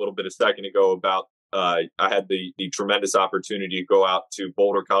talking a little bit a second ago about I had the tremendous opportunity to go out to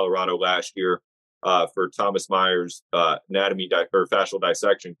Boulder, Colorado last year for Thomas Myers anatomy or fascial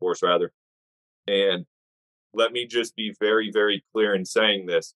dissection course rather. And let me just be very, very clear in saying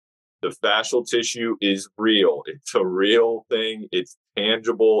this. The fascial tissue is real. It's a real thing. It's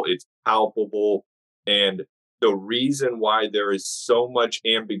tangible. It's palpable. And the reason why there is so much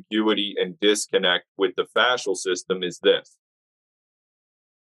ambiguity and disconnect with the fascial system is this.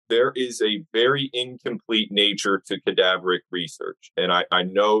 There is a very incomplete nature to cadaveric research. And I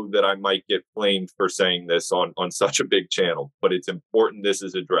know that I might get blamed for saying this on such a big channel, but it's important this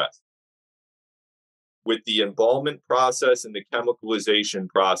is addressed. With the embalmment process and the chemicalization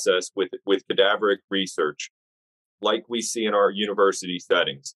process with cadaveric research, like we see in our university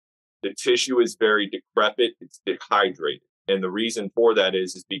settings, the tissue is very decrepit, it's dehydrated. And the reason for that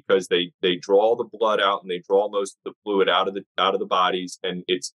is because they draw the blood out and they draw most of the fluid out of the bodies, and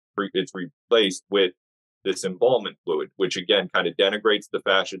it's replaced with this embalmment fluid, which again kind of denigrates the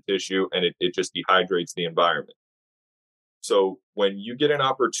fascia tissue, and it just dehydrates the environment. So when you get an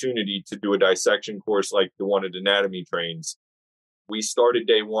opportunity to do a dissection course like the one at Anatomy Trains, we started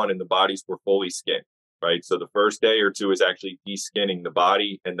day one and the bodies were fully skinned, right? So the first day or two is actually de-skinning the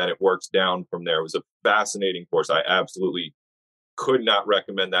body, and then it works down from there. It was a fascinating course. I absolutely could not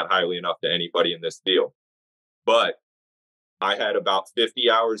recommend that highly enough to anybody in this field. But I had about 50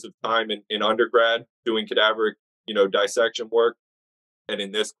 hours of time in undergrad doing cadaveric, dissection work. And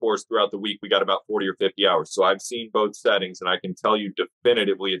in this course throughout the week, we got about 40 or 50 hours. So I've seen both settings, and I can tell you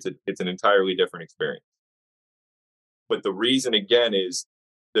definitively it's an entirely different experience. But the reason, again, is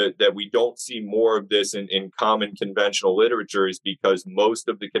that we don't see more of this in common conventional literature is because most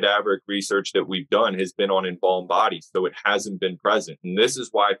of the cadaveric research that we've done has been on embalmed bodies. So it hasn't been present. And this is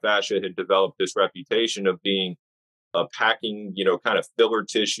why fascia had developed this reputation of being a packing, kind of filler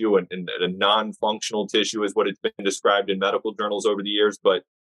tissue and a non-functional tissue is what it's been described in medical journals over the years. But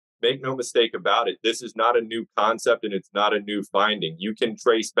make no mistake about it, this is not a new concept and it's not a new finding. You can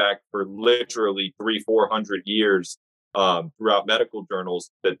trace back for literally 300-400 years throughout medical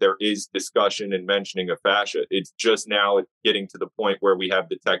journals that there is discussion and mentioning of fascia. It's just now getting to the point where we have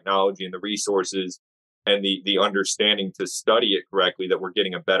the technology and the resources and the understanding to study it correctly that we're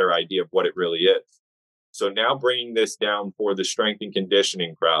getting a better idea of what it really is. So now bringing this down for the strength and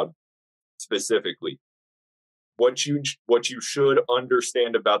conditioning crowd specifically, what you should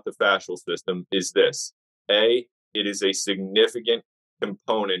understand about the fascial system is this. A, it is a significant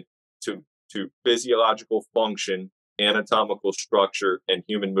component to physiological function, anatomical structure, and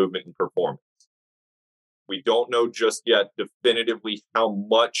human movement and performance. We don't know just yet definitively how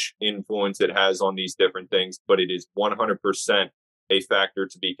much influence it has on these different things, but it is 100% a factor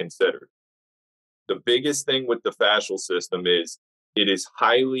to be considered. The biggest thing with the fascial system is it is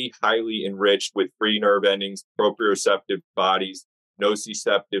highly, highly enriched with free nerve endings, proprioceptive bodies,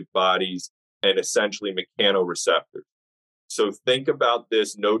 nociceptive bodies, and essentially mechanoreceptors. So think about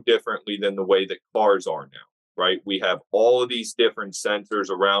this no differently than the way that cars are now, right? We have all of these different sensors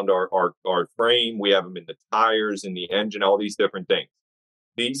around our frame. We have them in the tires, in the engine, all these different things.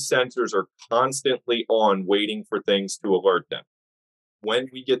 These sensors are constantly on, waiting for things to alert them. When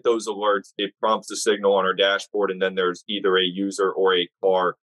we get those alerts, it prompts a signal on our dashboard, and then there's either a user or a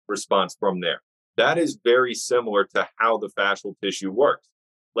car response from there. That is very similar to how the fascial tissue works.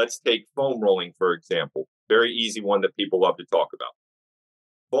 Let's take foam rolling, for example. Very easy one that people love to talk about.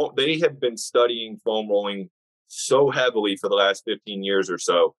 They have been studying foam rolling so heavily for the last 15 years or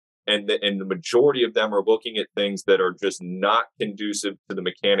so, and the majority of them are looking at things that are just not conducive to the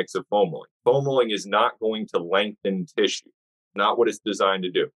mechanics of foam rolling. Foam rolling is not going to lengthen tissue. Not what it's designed to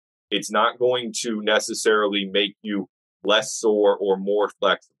do. It's not going to necessarily make you less sore or more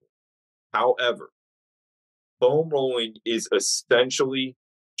flexible. However, foam rolling is essentially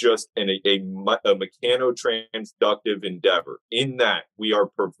just a mechanotransductive endeavor in that we are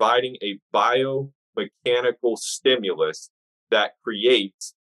providing a biomechanical stimulus that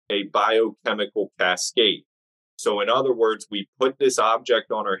creates a biochemical cascade. So in other words, we put this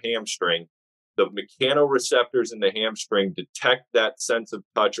object on our hamstring. The mechanoreceptors in the hamstring detect that sense of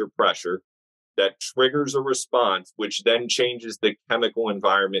touch or pressure that triggers a response, which then changes the chemical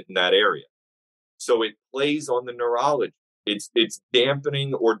environment in that area. So it plays on the neurology. It's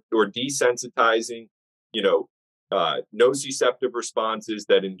dampening or desensitizing, nociceptive responses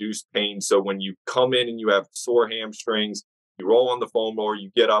that induce pain. So when you come in and you have sore hamstrings, you roll on the foam roller,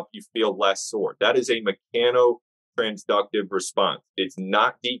 you get up, you feel less sore. That is a mechanotransductive response. It's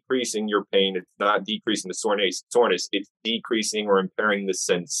not decreasing your pain. It's not decreasing the soreness. It's decreasing or impairing the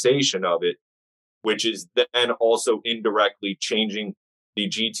sensation of it, which is then also indirectly changing the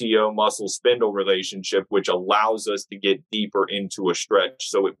GTO muscle spindle relationship, which allows us to get deeper into a stretch.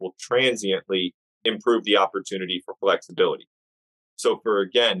 So it will transiently improve the opportunity for flexibility. So for,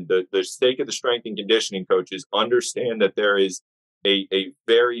 again, the sake of the strength and conditioning coaches, understand that there is a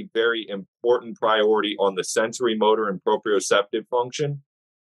very, very important priority on the sensory motor and proprioceptive function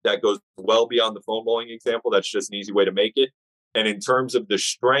that goes well beyond the foam rolling example. That's just an easy way to make it. And in terms of the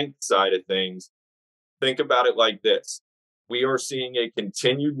strength side of things, think about it like this. We are seeing a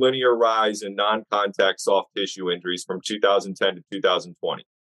continued linear rise in non-contact soft tissue injuries from 2010 to 2020.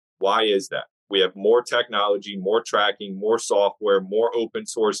 Why is that? We have more technology, more tracking, more software, more open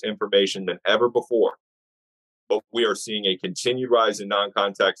source information than ever before. But we are seeing a continued rise in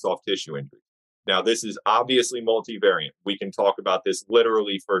non-contact soft tissue injuries. Now, this is obviously multivariant. We can talk about this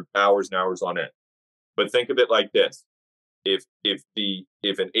literally for hours and hours on end. But think of it like this. if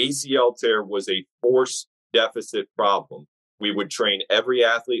an ACL tear was a force deficit problem, we would train every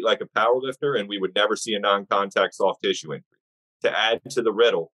athlete like a powerlifter, and we would never see a non-contact soft tissue injury. To add to the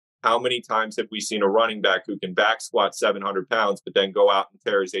riddle, how many times have we seen a running back who can back squat 700 pounds, but then go out and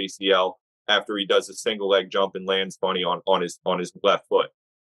tear his ACL after he does a single leg jump and lands funny on his left foot,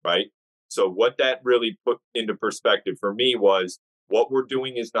 right? So what that really put into perspective for me was, what we're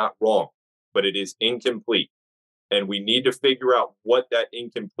doing is not wrong, but it is incomplete. And we need to figure out what that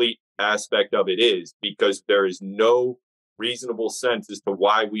incomplete aspect of it is, because there is no reasonable sense as to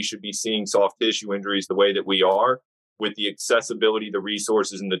why we should be seeing soft tissue injuries the way that we are, with the accessibility, the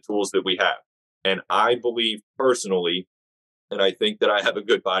resources, and the tools that we have. And I believe personally, and I think that I have a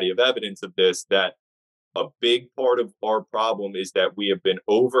good body of evidence of this, that a big part of our problem is that we have been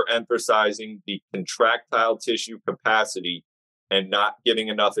overemphasizing the contractile tissue capacity and not giving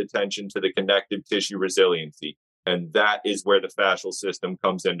enough attention to the connective tissue resiliency. And that is where the fascial system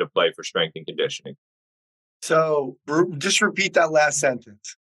comes into play for strength and conditioning. So just repeat that last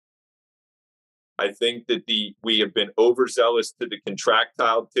sentence. I think that we have been overzealous to the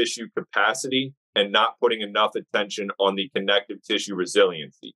contractile tissue capacity and not putting enough attention on the connective tissue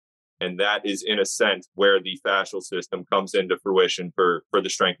resiliency. And that is, in a sense, where the fascial system comes into fruition for the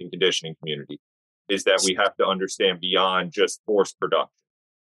strength and conditioning community, is that we have to understand beyond just force production.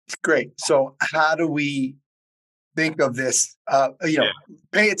 Great. So how do we think of this?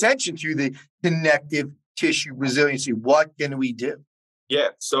 Pay attention to the connective tissue resiliency. What can we do? Yeah.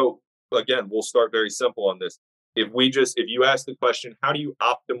 So again, we'll start very simple on this. If you ask the question, how do you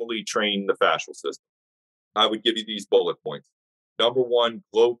optimally train the fascial system? I would give you these bullet points. Number one,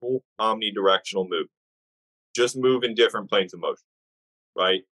 global omnidirectional movement. Just move in different planes of motion,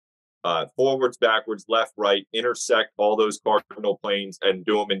 right? Forwards, backwards, left, right, intersect all those cardinal planes and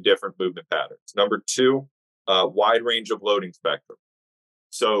do them in different movement patterns. Number two, wide range of loading spectrum.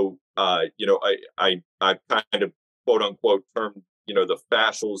 So, I kind of quote unquote termed, the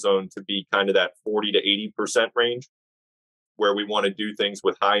fascial zone to be kind of that 40 to 80% range, where we want to do things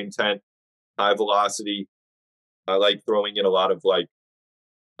with high intent, high velocity. I like throwing in a lot of like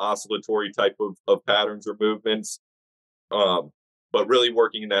oscillatory type of patterns or movements, but really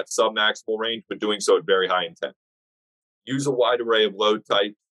working in that submaximal range, but doing so at very high intent. Use a wide array of load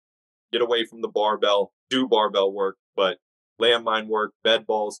types, get away from the barbell, do barbell work, but landmine work, bed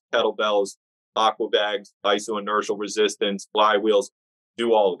balls, kettlebells, aqua bags, isoinertial resistance, flywheels,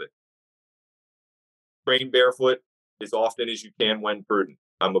 do all of it. Train barefoot as often as you can when prudent.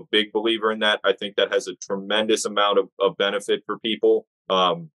 I'm a big believer in that. I think that has a tremendous amount of benefit for people.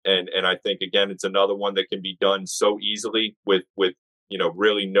 And I think, again, it's another one that can be done so easily with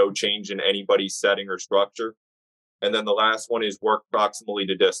really no change in anybody's setting or structure. And then the last one is work proximally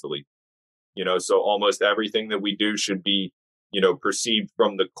to distally. So almost everything that we do should be, perceived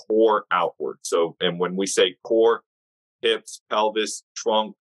from the core outward. So, and when we say core, hips, pelvis,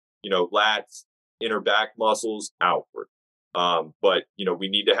 trunk, lats, inner back muscles outward. But we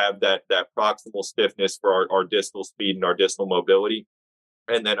need to have that proximal stiffness for our distal speed and our distal mobility.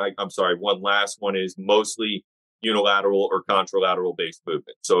 And then one last one is mostly unilateral or contralateral based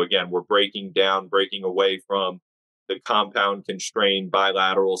movement. So again, we're breaking away from the compound constrained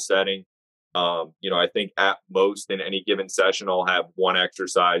bilateral setting. I think at most in any given session, I'll have one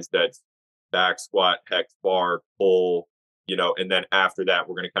exercise that's back squat, hex bar, pull, and then after that,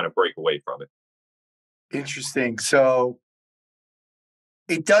 we're going to kind of break away from it. Interesting. So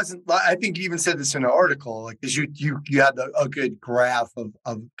it doesn't, I think you even said this in an article, like, because you had a good graph of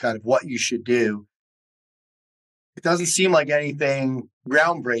kind of what you should do. It doesn't seem like anything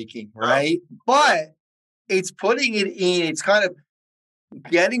groundbreaking, right? But it's putting it in, it's kind of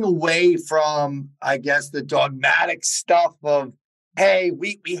getting away from, I guess, the dogmatic stuff of, hey,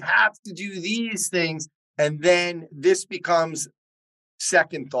 we have to do these things. And then this becomes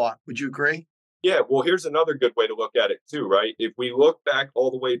second thought. Would you agree? Yeah, well, here's another good way to look at it too, right? If we look back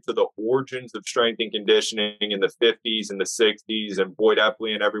all the way to the origins of strength and conditioning in the 50s and the 60s, and Boyd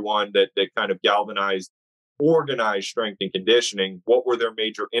Epley and everyone that kind of galvanized, organized strength and conditioning, what were their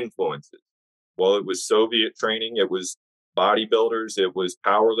major influences? Well, it was Soviet training, it was bodybuilders, it was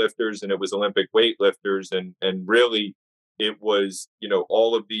powerlifters, and it was Olympic weightlifters. And really, it was,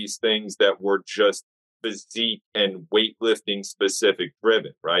 all of these things that were just physique and weightlifting specific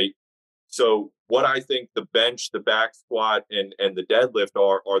driven, right? So what I think the bench, the back squat, and the deadlift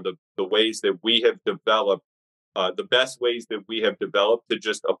are the ways that we have developed, the best ways that we have developed to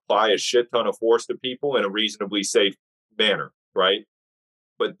just apply a shit ton of force to people in a reasonably safe manner, right?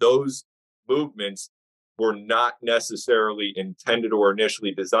 But those movements were not necessarily intended or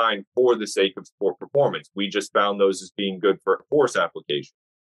initially designed for the sake of sport performance. We just found those as being good for force application.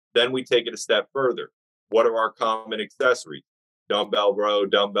 Then we take it a step further. What are our common accessories? Dumbbell row,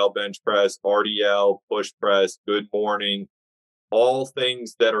 dumbbell bench press, RDL, push press, good morning, all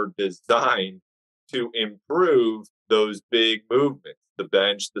things that are designed to improve those big movements, the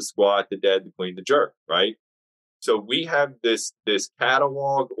bench, the squat, the dead, the clean, the jerk, right? So we have this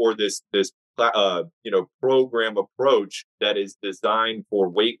catalog or this program approach that is designed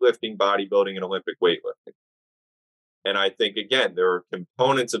for weightlifting, bodybuilding, and Olympic weightlifting. And I think, again, there are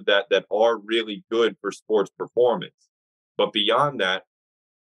components of that are really good for sports performance. But beyond that,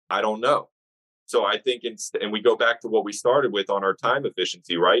 I don't know. So I think, and we go back to what we started with on our time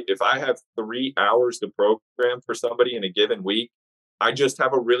efficiency, right? If I have 3 hours to program for somebody in a given week, I just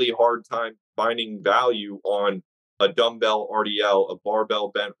have a really hard time finding value on a dumbbell RDL, a barbell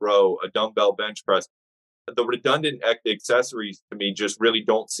bent row, a dumbbell bench press. The redundant accessories to me just really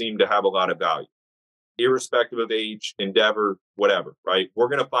don't seem to have a lot of value, irrespective of age, endeavor, whatever, right? We're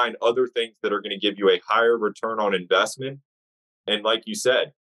going to find other things that are going to give you a higher return on investment. And like you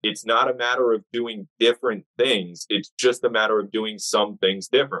said, it's not a matter of doing different things. It's just a matter of doing some things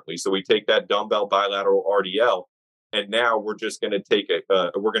differently. So we take that dumbbell bilateral RDL, and now we're just going to take it.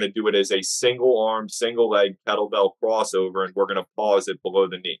 We're going to do it as a single arm, single leg kettlebell crossover, and we're going to pause it below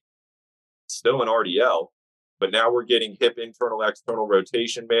the knee. Still an RDL, but now we're getting hip internal external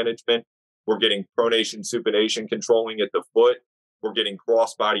rotation management. We're getting pronation supination controlling at the foot. We're getting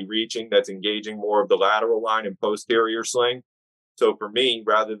cross body reaching that's engaging more of the lateral line and posterior sling. So for me,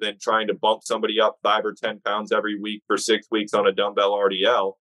 rather than trying to bump somebody up 5 or 10 pounds every week for 6 weeks on a dumbbell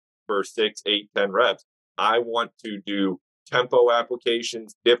RDL for 6, 8, 10 reps, I want to do tempo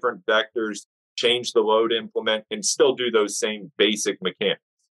applications, different vectors, change the load implement, and still do those same basic mechanics.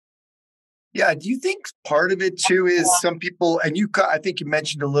 Yeah. Do you think part of it too is some people, and I think you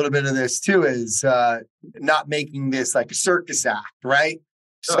mentioned a little bit of this too, is not making this like a circus act, right?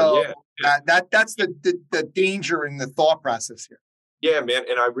 That's the danger in the thought process here. Yeah, man.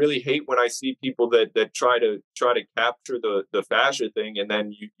 And I really hate when I see people that try to capture the fascia thing, and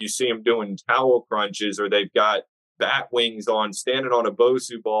then you see them doing towel crunches, or they've got bat wings on, standing on a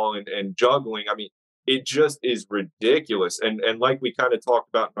Bosu ball and juggling. I mean, it just is ridiculous. And like we kind of talked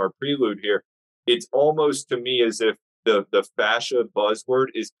about in our prelude here, it's almost to me as if the fascia buzzword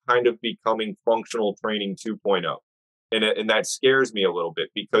is kind of becoming functional training 2.0. And that scares me a little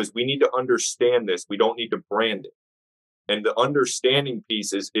bit, because we need to understand this. We don't need to brand it. And the understanding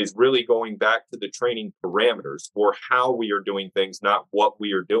piece is really going back to the training parameters or how we are doing things, not what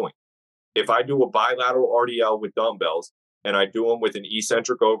we are doing. If I do a bilateral RDL with dumbbells and I do them with an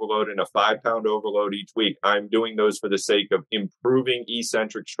eccentric overload and a 5-pound overload each week, I'm doing those for the sake of improving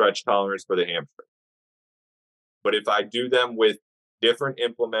eccentric stretch tolerance for the hamstring. But if I do them with different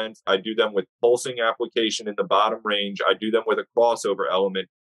implements, I do them with pulsing application in the bottom range, I do them with a crossover element,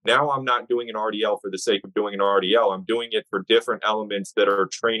 now I'm not doing an RDL for the sake of doing an RDL. I'm doing it for different elements that are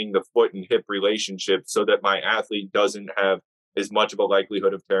training the foot and hip relationship so that my athlete doesn't have as much of a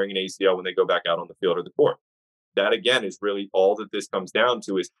likelihood of tearing an ACL when they go back out on the field or the court. That, again, is really all that this comes down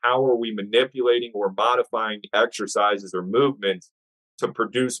to, is how are we manipulating or modifying exercises or movements to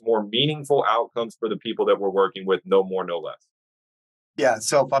produce more meaningful outcomes for the people that we're working with, no more, no less. Yeah.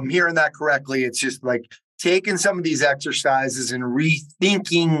 So if I'm hearing that correctly, it's just like taking some of these exercises and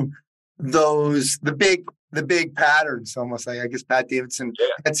rethinking those, the big patterns, almost like, I guess, Pat Davidson,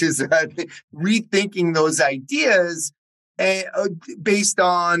 that's his, rethinking those ideas based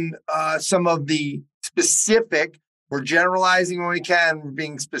on some of the specific. We're generalizing when we can, we're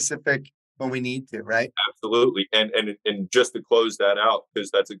being specific when we need to, right? Absolutely. And just to close that out,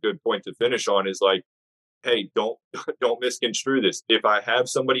 because that's a good point to finish on, is like, hey, don't misconstrue this. If I have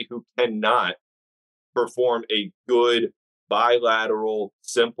somebody who cannot perform a good bilateral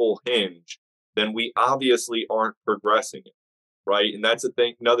simple hinge, then we obviously aren't progressing it, right? And that's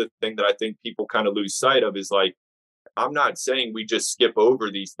another thing that I think people kind of lose sight of, is like, I'm not saying we just skip over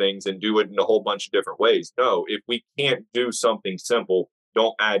these things and do it in a whole bunch of different ways. No, if we can't do something simple,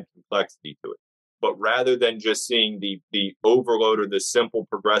 don't add complexity to it. But rather than just seeing the overload or the simple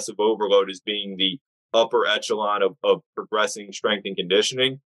progressive overload as being the upper echelon of progressing strength and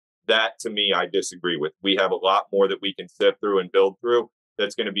conditioning, that to me, I disagree with. We have a lot more that we can sift through and build through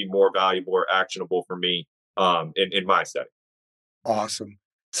that's going to be more valuable or actionable for me in my setting. Awesome.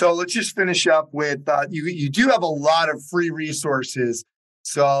 So let's just finish up with, you do have a lot of free resources,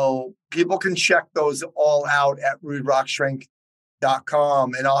 so people can check those all out at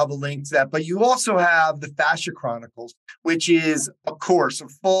ruderockstrength.com, and I'll have a link to that. But you also have the Fascia Chronicles, which is a course, a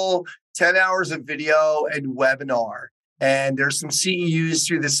full 10 hours of video and webinar. And there's some CEUs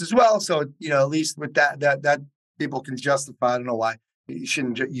through this as well. So, at least with that people can justify. I don't know why you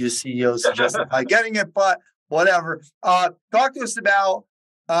shouldn't use CEOs to justify getting it, but whatever. Talk to us about,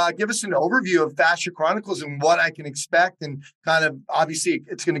 give us an overview of Fascia Chronicles and what I can expect. And kind of, obviously,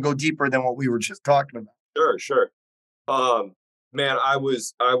 it's going to go deeper than what we were just talking about. Sure. Man, I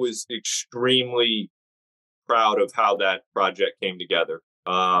was extremely proud of how that project came together.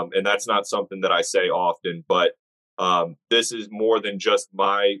 And that's not something that I say often, but this is more than just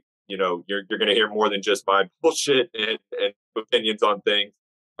my, you're going to hear more than just my bullshit and opinions on things.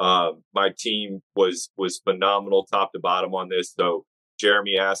 My team was phenomenal top to bottom on this. So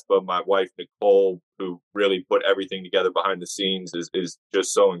Jeremy Aspa, my wife, Nicole, who really put everything together behind the scenes is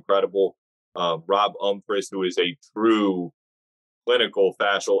just so incredible. Rob Umphris, who is a true clinical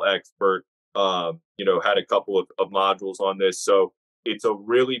fascial expert, had a couple of modules on this. So it's a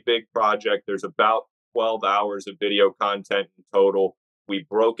really big project. There's about 12 hours of video content in total. We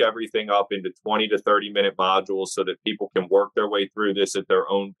broke everything up into 20 to 30-minute modules so that people can work their way through this at their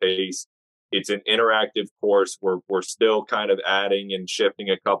own pace. It's an interactive course. We're still kind of adding and shifting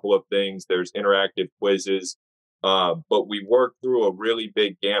a couple of things. There's interactive quizzes, but we work through a really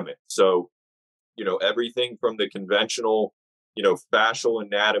big gamut. So, everything from the conventional, fascial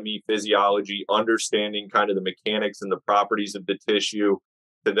anatomy, physiology, understanding kind of the mechanics and the properties of the tissue,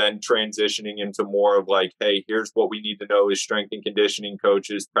 to then transitioning into more of like, hey, here's what we need to know as strength and conditioning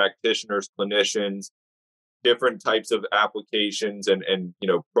coaches, practitioners, clinicians, different types of applications and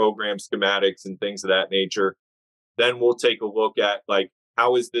program schematics and things of that nature. Then we'll take a look at like,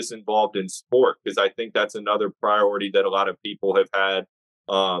 how is this involved in sport? Because I think that's another priority that a lot of people have had.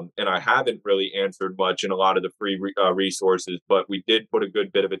 And I haven't really answered much in a lot of the free resources, but we did put a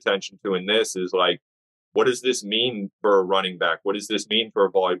good bit of attention to in this is like, what does this mean for a running back? What does this mean for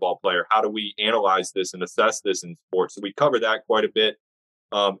a volleyball player? How do we analyze this and assess this in sports? So we cover that quite a bit.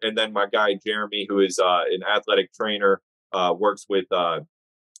 And then my guy, Jeremy, who is an athletic trainer, works with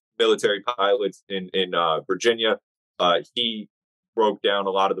military pilots in Virginia. He broke down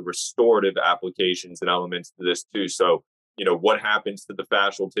a lot of the restorative applications and elements to this too. So, what happens to the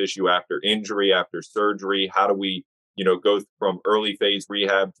fascial tissue after injury, after surgery? How do we, go from early phase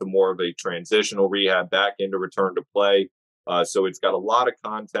rehab to more of a transitional rehab back into return to play? So it's got a lot of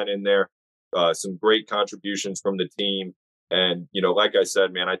content in there, some great contributions from the team. And, like I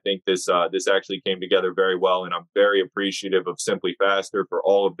said, man, I think this actually came together very well. And I'm very appreciative of Simply Faster for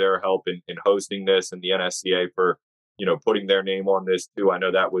all of their help in hosting this, and the NSCA for, putting their name on this too. I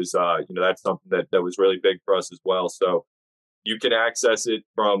know that was, that's something that was really big for us as well. So you can access it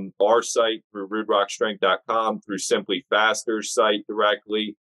from our site through ruderockstrength.com, through Simply Faster's site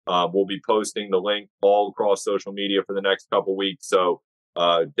directly. We'll be posting the link all across social media for the next couple weeks. So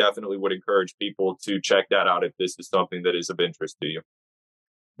definitely would encourage people to check that out if this is something that is of interest to you.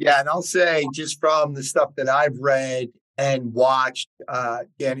 Yeah, and I'll say just from the stuff that I've read and watched,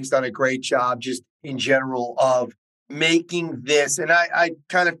 Danny's done a great job just in general of making this. And I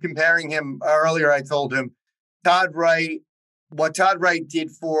kind of comparing him earlier, I told him, what Todd Wright did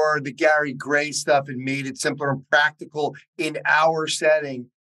for the Gary Gray stuff and made it simpler and practical in our setting.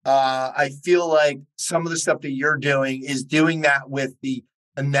 I feel like some of the stuff that you're doing is doing that with the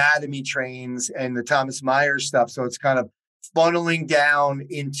anatomy trains and the Thomas Myers stuff. So it's kind of funneling down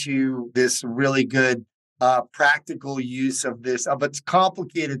into this really good practical use of this, of its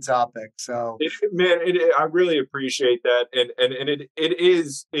complicated topic. So, I really appreciate that. And it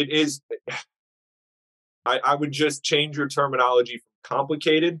is. I would just change your terminology from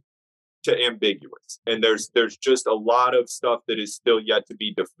complicated to ambiguous. And there's just a lot of stuff that is still yet to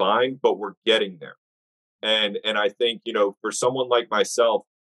be defined, but we're getting there. And I think, for someone like myself,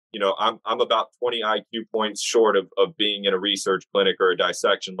 I'm about 20 IQ points short of being in a research clinic or a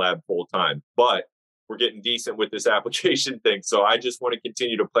dissection lab full time, but we're getting decent with this application thing. So I just want to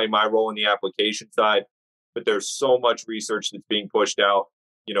continue to play my role in the application side, but there's so much research that's being pushed out.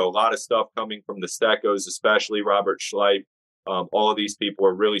 A lot of stuff coming from the Stecos, especially Robert Schleip. All of these people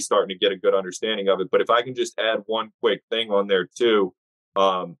are really starting to get a good understanding of it. But if I can just add one quick thing on there too,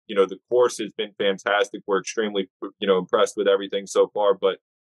 the course has been fantastic. We're extremely, impressed with everything so far, but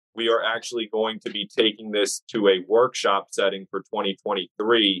we are actually going to be taking this to a workshop setting for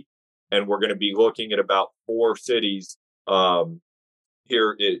 2023. And we're going to be looking at about 4 cities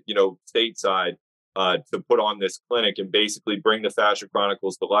here, stateside, to put on this clinic and basically bring the Fascia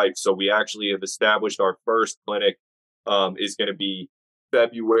Chronicles to life. So we actually have established our first clinic is going to be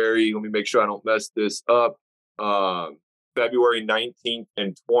February. Let me make sure I don't mess this up. February 19th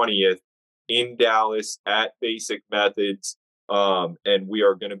and 20th in Dallas at Basic Methods. And we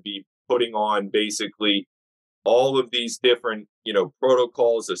are going to be putting on basically all of these different,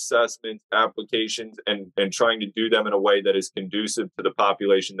 protocols, assessments, applications, and trying to do them in a way that is conducive to the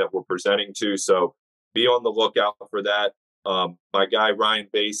population that we're presenting to. So be on the lookout for that. My guy Ryan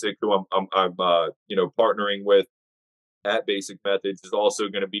Basic, who I'm partnering with at Basic Methods, is also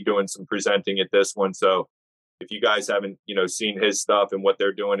going to be doing some presenting at this one. So if you guys haven't, seen his stuff and what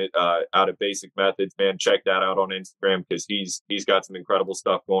they're doing out of Basic Methods, man, check that out on Instagram, because he's got some incredible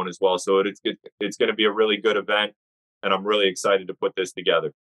stuff going as well. So it's going to be a really good event, and I'm really excited to put this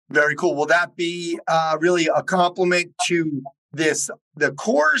together. Very cool. Will that be really a compliment to the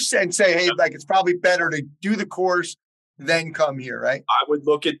course, and say, hey, like, it's probably better to do the course then come here, right? I would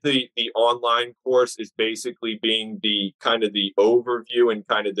look at the online course as basically being the kind of the overview and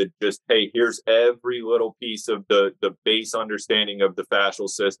kind of the just, hey, here's every little piece of the base understanding of the fascial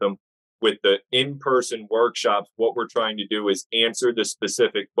system. With the in-person workshops, what we're trying to do is answer the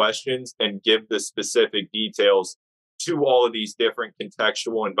specific questions and give the specific details to all of these different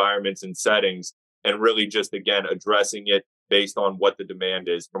contextual environments and settings, and really just, again, addressing it based on what the demand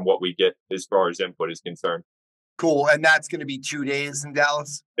is from what we get as far as input is concerned. Cool. And that's going to be 2 days in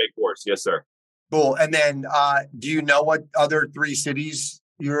Dallas? Big course. Yes, sir. Cool. And then do you know what other 3 cities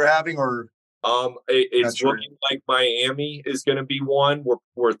you're having, or? It's looking like Miami is going to be one.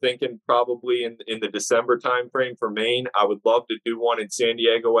 We're thinking probably in the December timeframe for Maine. I would love to do one in San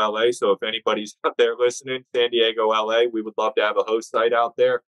Diego, LA. So if anybody's out there listening, San Diego, LA, we would love to have a host site out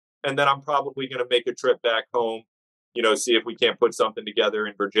there. And then I'm probably going to make a trip back home, see if we can't put something together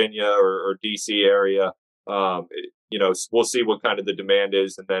in Virginia or DC area. We'll see what kind of the demand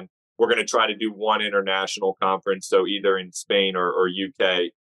is. And then we're going to try to do one international conference. So either in Spain or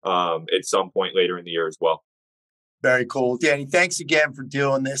UK at some point later in the year as well. Very cool. Danny, thanks again for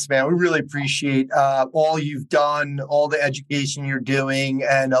doing this, man. We really appreciate all you've done, all the education you're doing,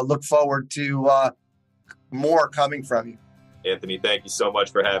 and look forward to more coming from you. Anthony, thank you so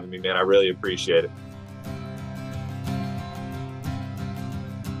much for having me, man. I really appreciate it.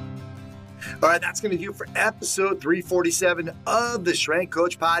 All right, that's going to do it for episode 347 of the Strength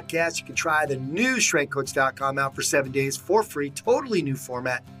Coach Podcast. You can try the new strengthcoach.com out for 7 days for free. Totally new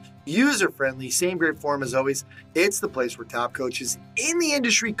format, user-friendly, same great form as always. It's the place where top coaches in the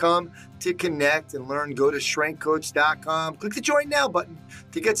industry come to connect and learn. Go to strengthcoach.com. Click the Join Now button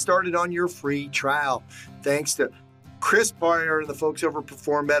to get started on your free trial. Thanks to Chris Barner and the folks over at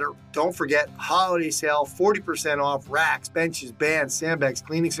Perform Better. Don't forget, holiday sale, 40% off racks, benches, bands, sandbags,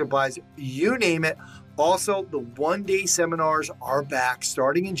 cleaning supplies, you name it. Also, the one-day seminars are back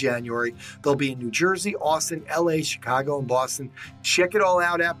starting in January. They'll be in New Jersey, Austin, LA, Chicago, and Boston. Check it all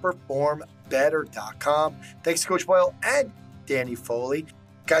out at performbetter.com. Thanks to Coach Boyle and Danny Foley.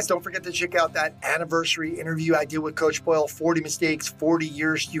 Guys, don't forget to check out that anniversary interview I did with Coach Boyle, 40 Mistakes, 40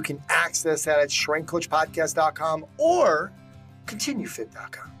 Years. You can access that at strengthcoachpodcast.com or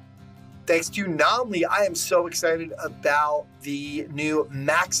continuefit.com. Thanks to Nomly, I am so excited about the new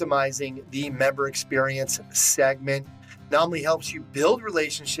Maximizing the Member Experience segment. Nomly helps you build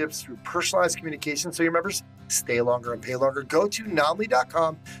relationships through personalized communication so your members stay longer and pay longer. Go to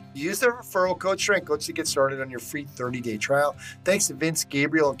nomly.com. Use the referral code StrengthCoach to get started on your free 30-day trial. Thanks to Vince,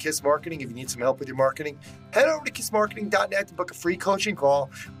 Gabriele, and Kiss Marketing. If you need some help with your marketing, head over to kissmarketing.net to book a free coaching call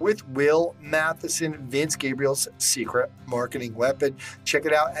with Will Matheson, Vince Gabriele's secret marketing weapon. Check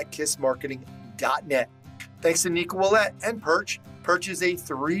it out at kissmarketing.net. Thanks to Nika Willette and Perch. Perch is a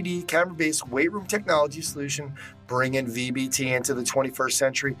 3D camera-based weight room technology solution bringing VBT into the 21st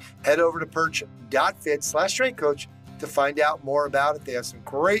century. Head over to perch.fit/strengthcoach to find out more about it. They have some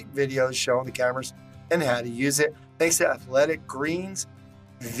great videos showing the cameras and how to use it. Thanks to Athletic Greens.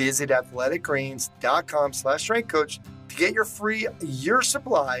 Visit athleticgreens.com/strengthcoach to get your free year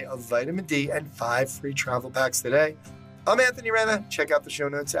supply of vitamin D and 5 free travel packs today. I'm Anthony Rena. Check out the show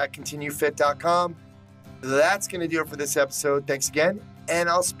notes at continuefit.com. That's going to do it for this episode. Thanks again, and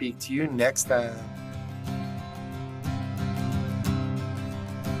I'll speak to you next time.